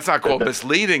 Well, that's not called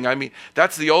misleading. I mean,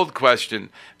 that's the old question.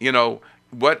 You know,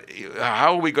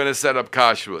 how are we going to set up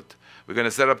kashrut? We're going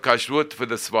to set up kashrut for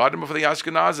the Sfardim or for the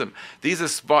Ashkenazim. These are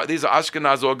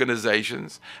Ashkenaz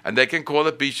organizations, and they can call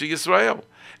it Bishul Yisrael.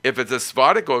 If it's a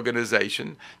Sephardic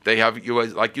organization, they have,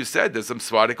 like you said, there's some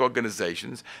Sephardic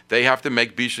organizations. They have to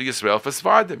make Bishul Yisrael for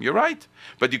Sephardim. You're right,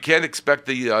 but you can't expect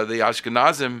the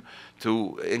Ashkenazim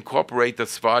to incorporate the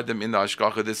Sephardim in the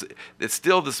Hashgacha. It's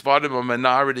still the Sephardim a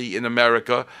minority in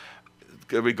America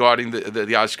regarding the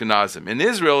Ashkenazim. In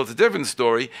Israel, it's a different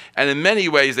story, and in many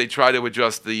ways they try to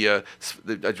address the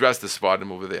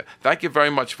Sephardim over there. Thank you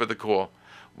very much for the call.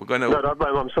 We're going to... No, Rabbi,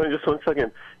 I'm sorry, just 1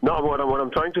 second. No, what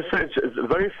I'm trying to say is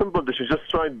very simple. They should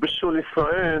just write Bishul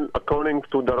Israel according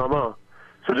to the Ramah.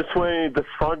 So this way the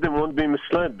Sephardim won't be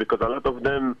misled, because a lot of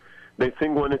them, they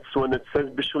think when it says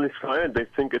Bishul Israel, they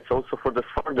think it's also for the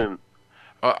Sephardim.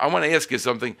 I want to ask you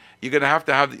something. You're going to have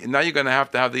to have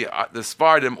the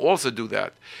Sephardim also do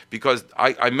that, because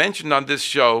I mentioned on this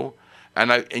show,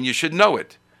 and you should know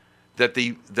it, that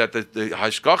the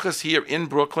hashgachas here in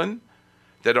Brooklyn,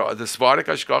 that are the Sephardic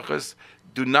hashgachas,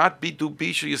 do not do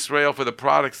Bishul Yisrael for the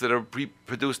products that are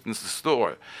produced in the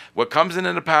store. What comes in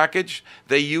a package,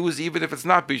 they use even if it's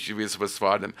not Bishul Yisrael for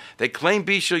Sephardim. They claim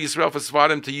Bishul Yisrael for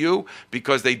Sephardim to you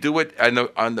because they do it on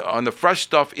the fresh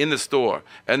stuff in the store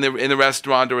and in the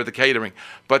restaurant or at the catering.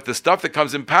 But the stuff that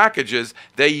comes in packages,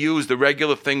 they use the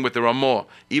regular thing with the Ramah,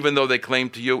 even though they claim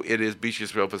to you it is Bishul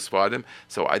Yisrael for Sephardim.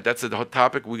 So that's a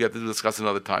topic we have to discuss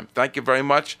another time. Thank you very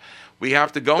much. We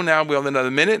have to go now. We have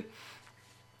another minute.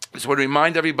 Just want to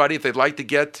remind everybody, if they'd like to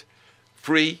get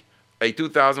free a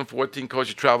 2014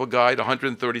 Kosher Travel Guide,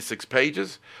 136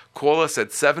 pages, call us at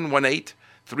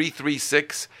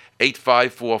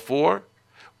 718-336-8544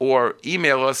 or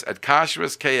email us at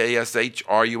kashrus,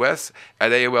 KASHRUS,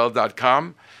 at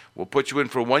AOL.com. We'll put you in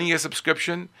for a 1-year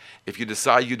subscription. If you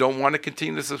decide you don't want to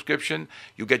continue the subscription,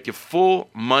 you get your full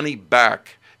money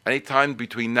back anytime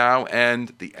between now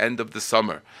and the end of the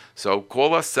summer. So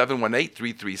call us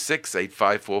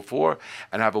 718-336-8544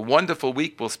 and have a wonderful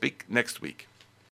week. We'll speak next week.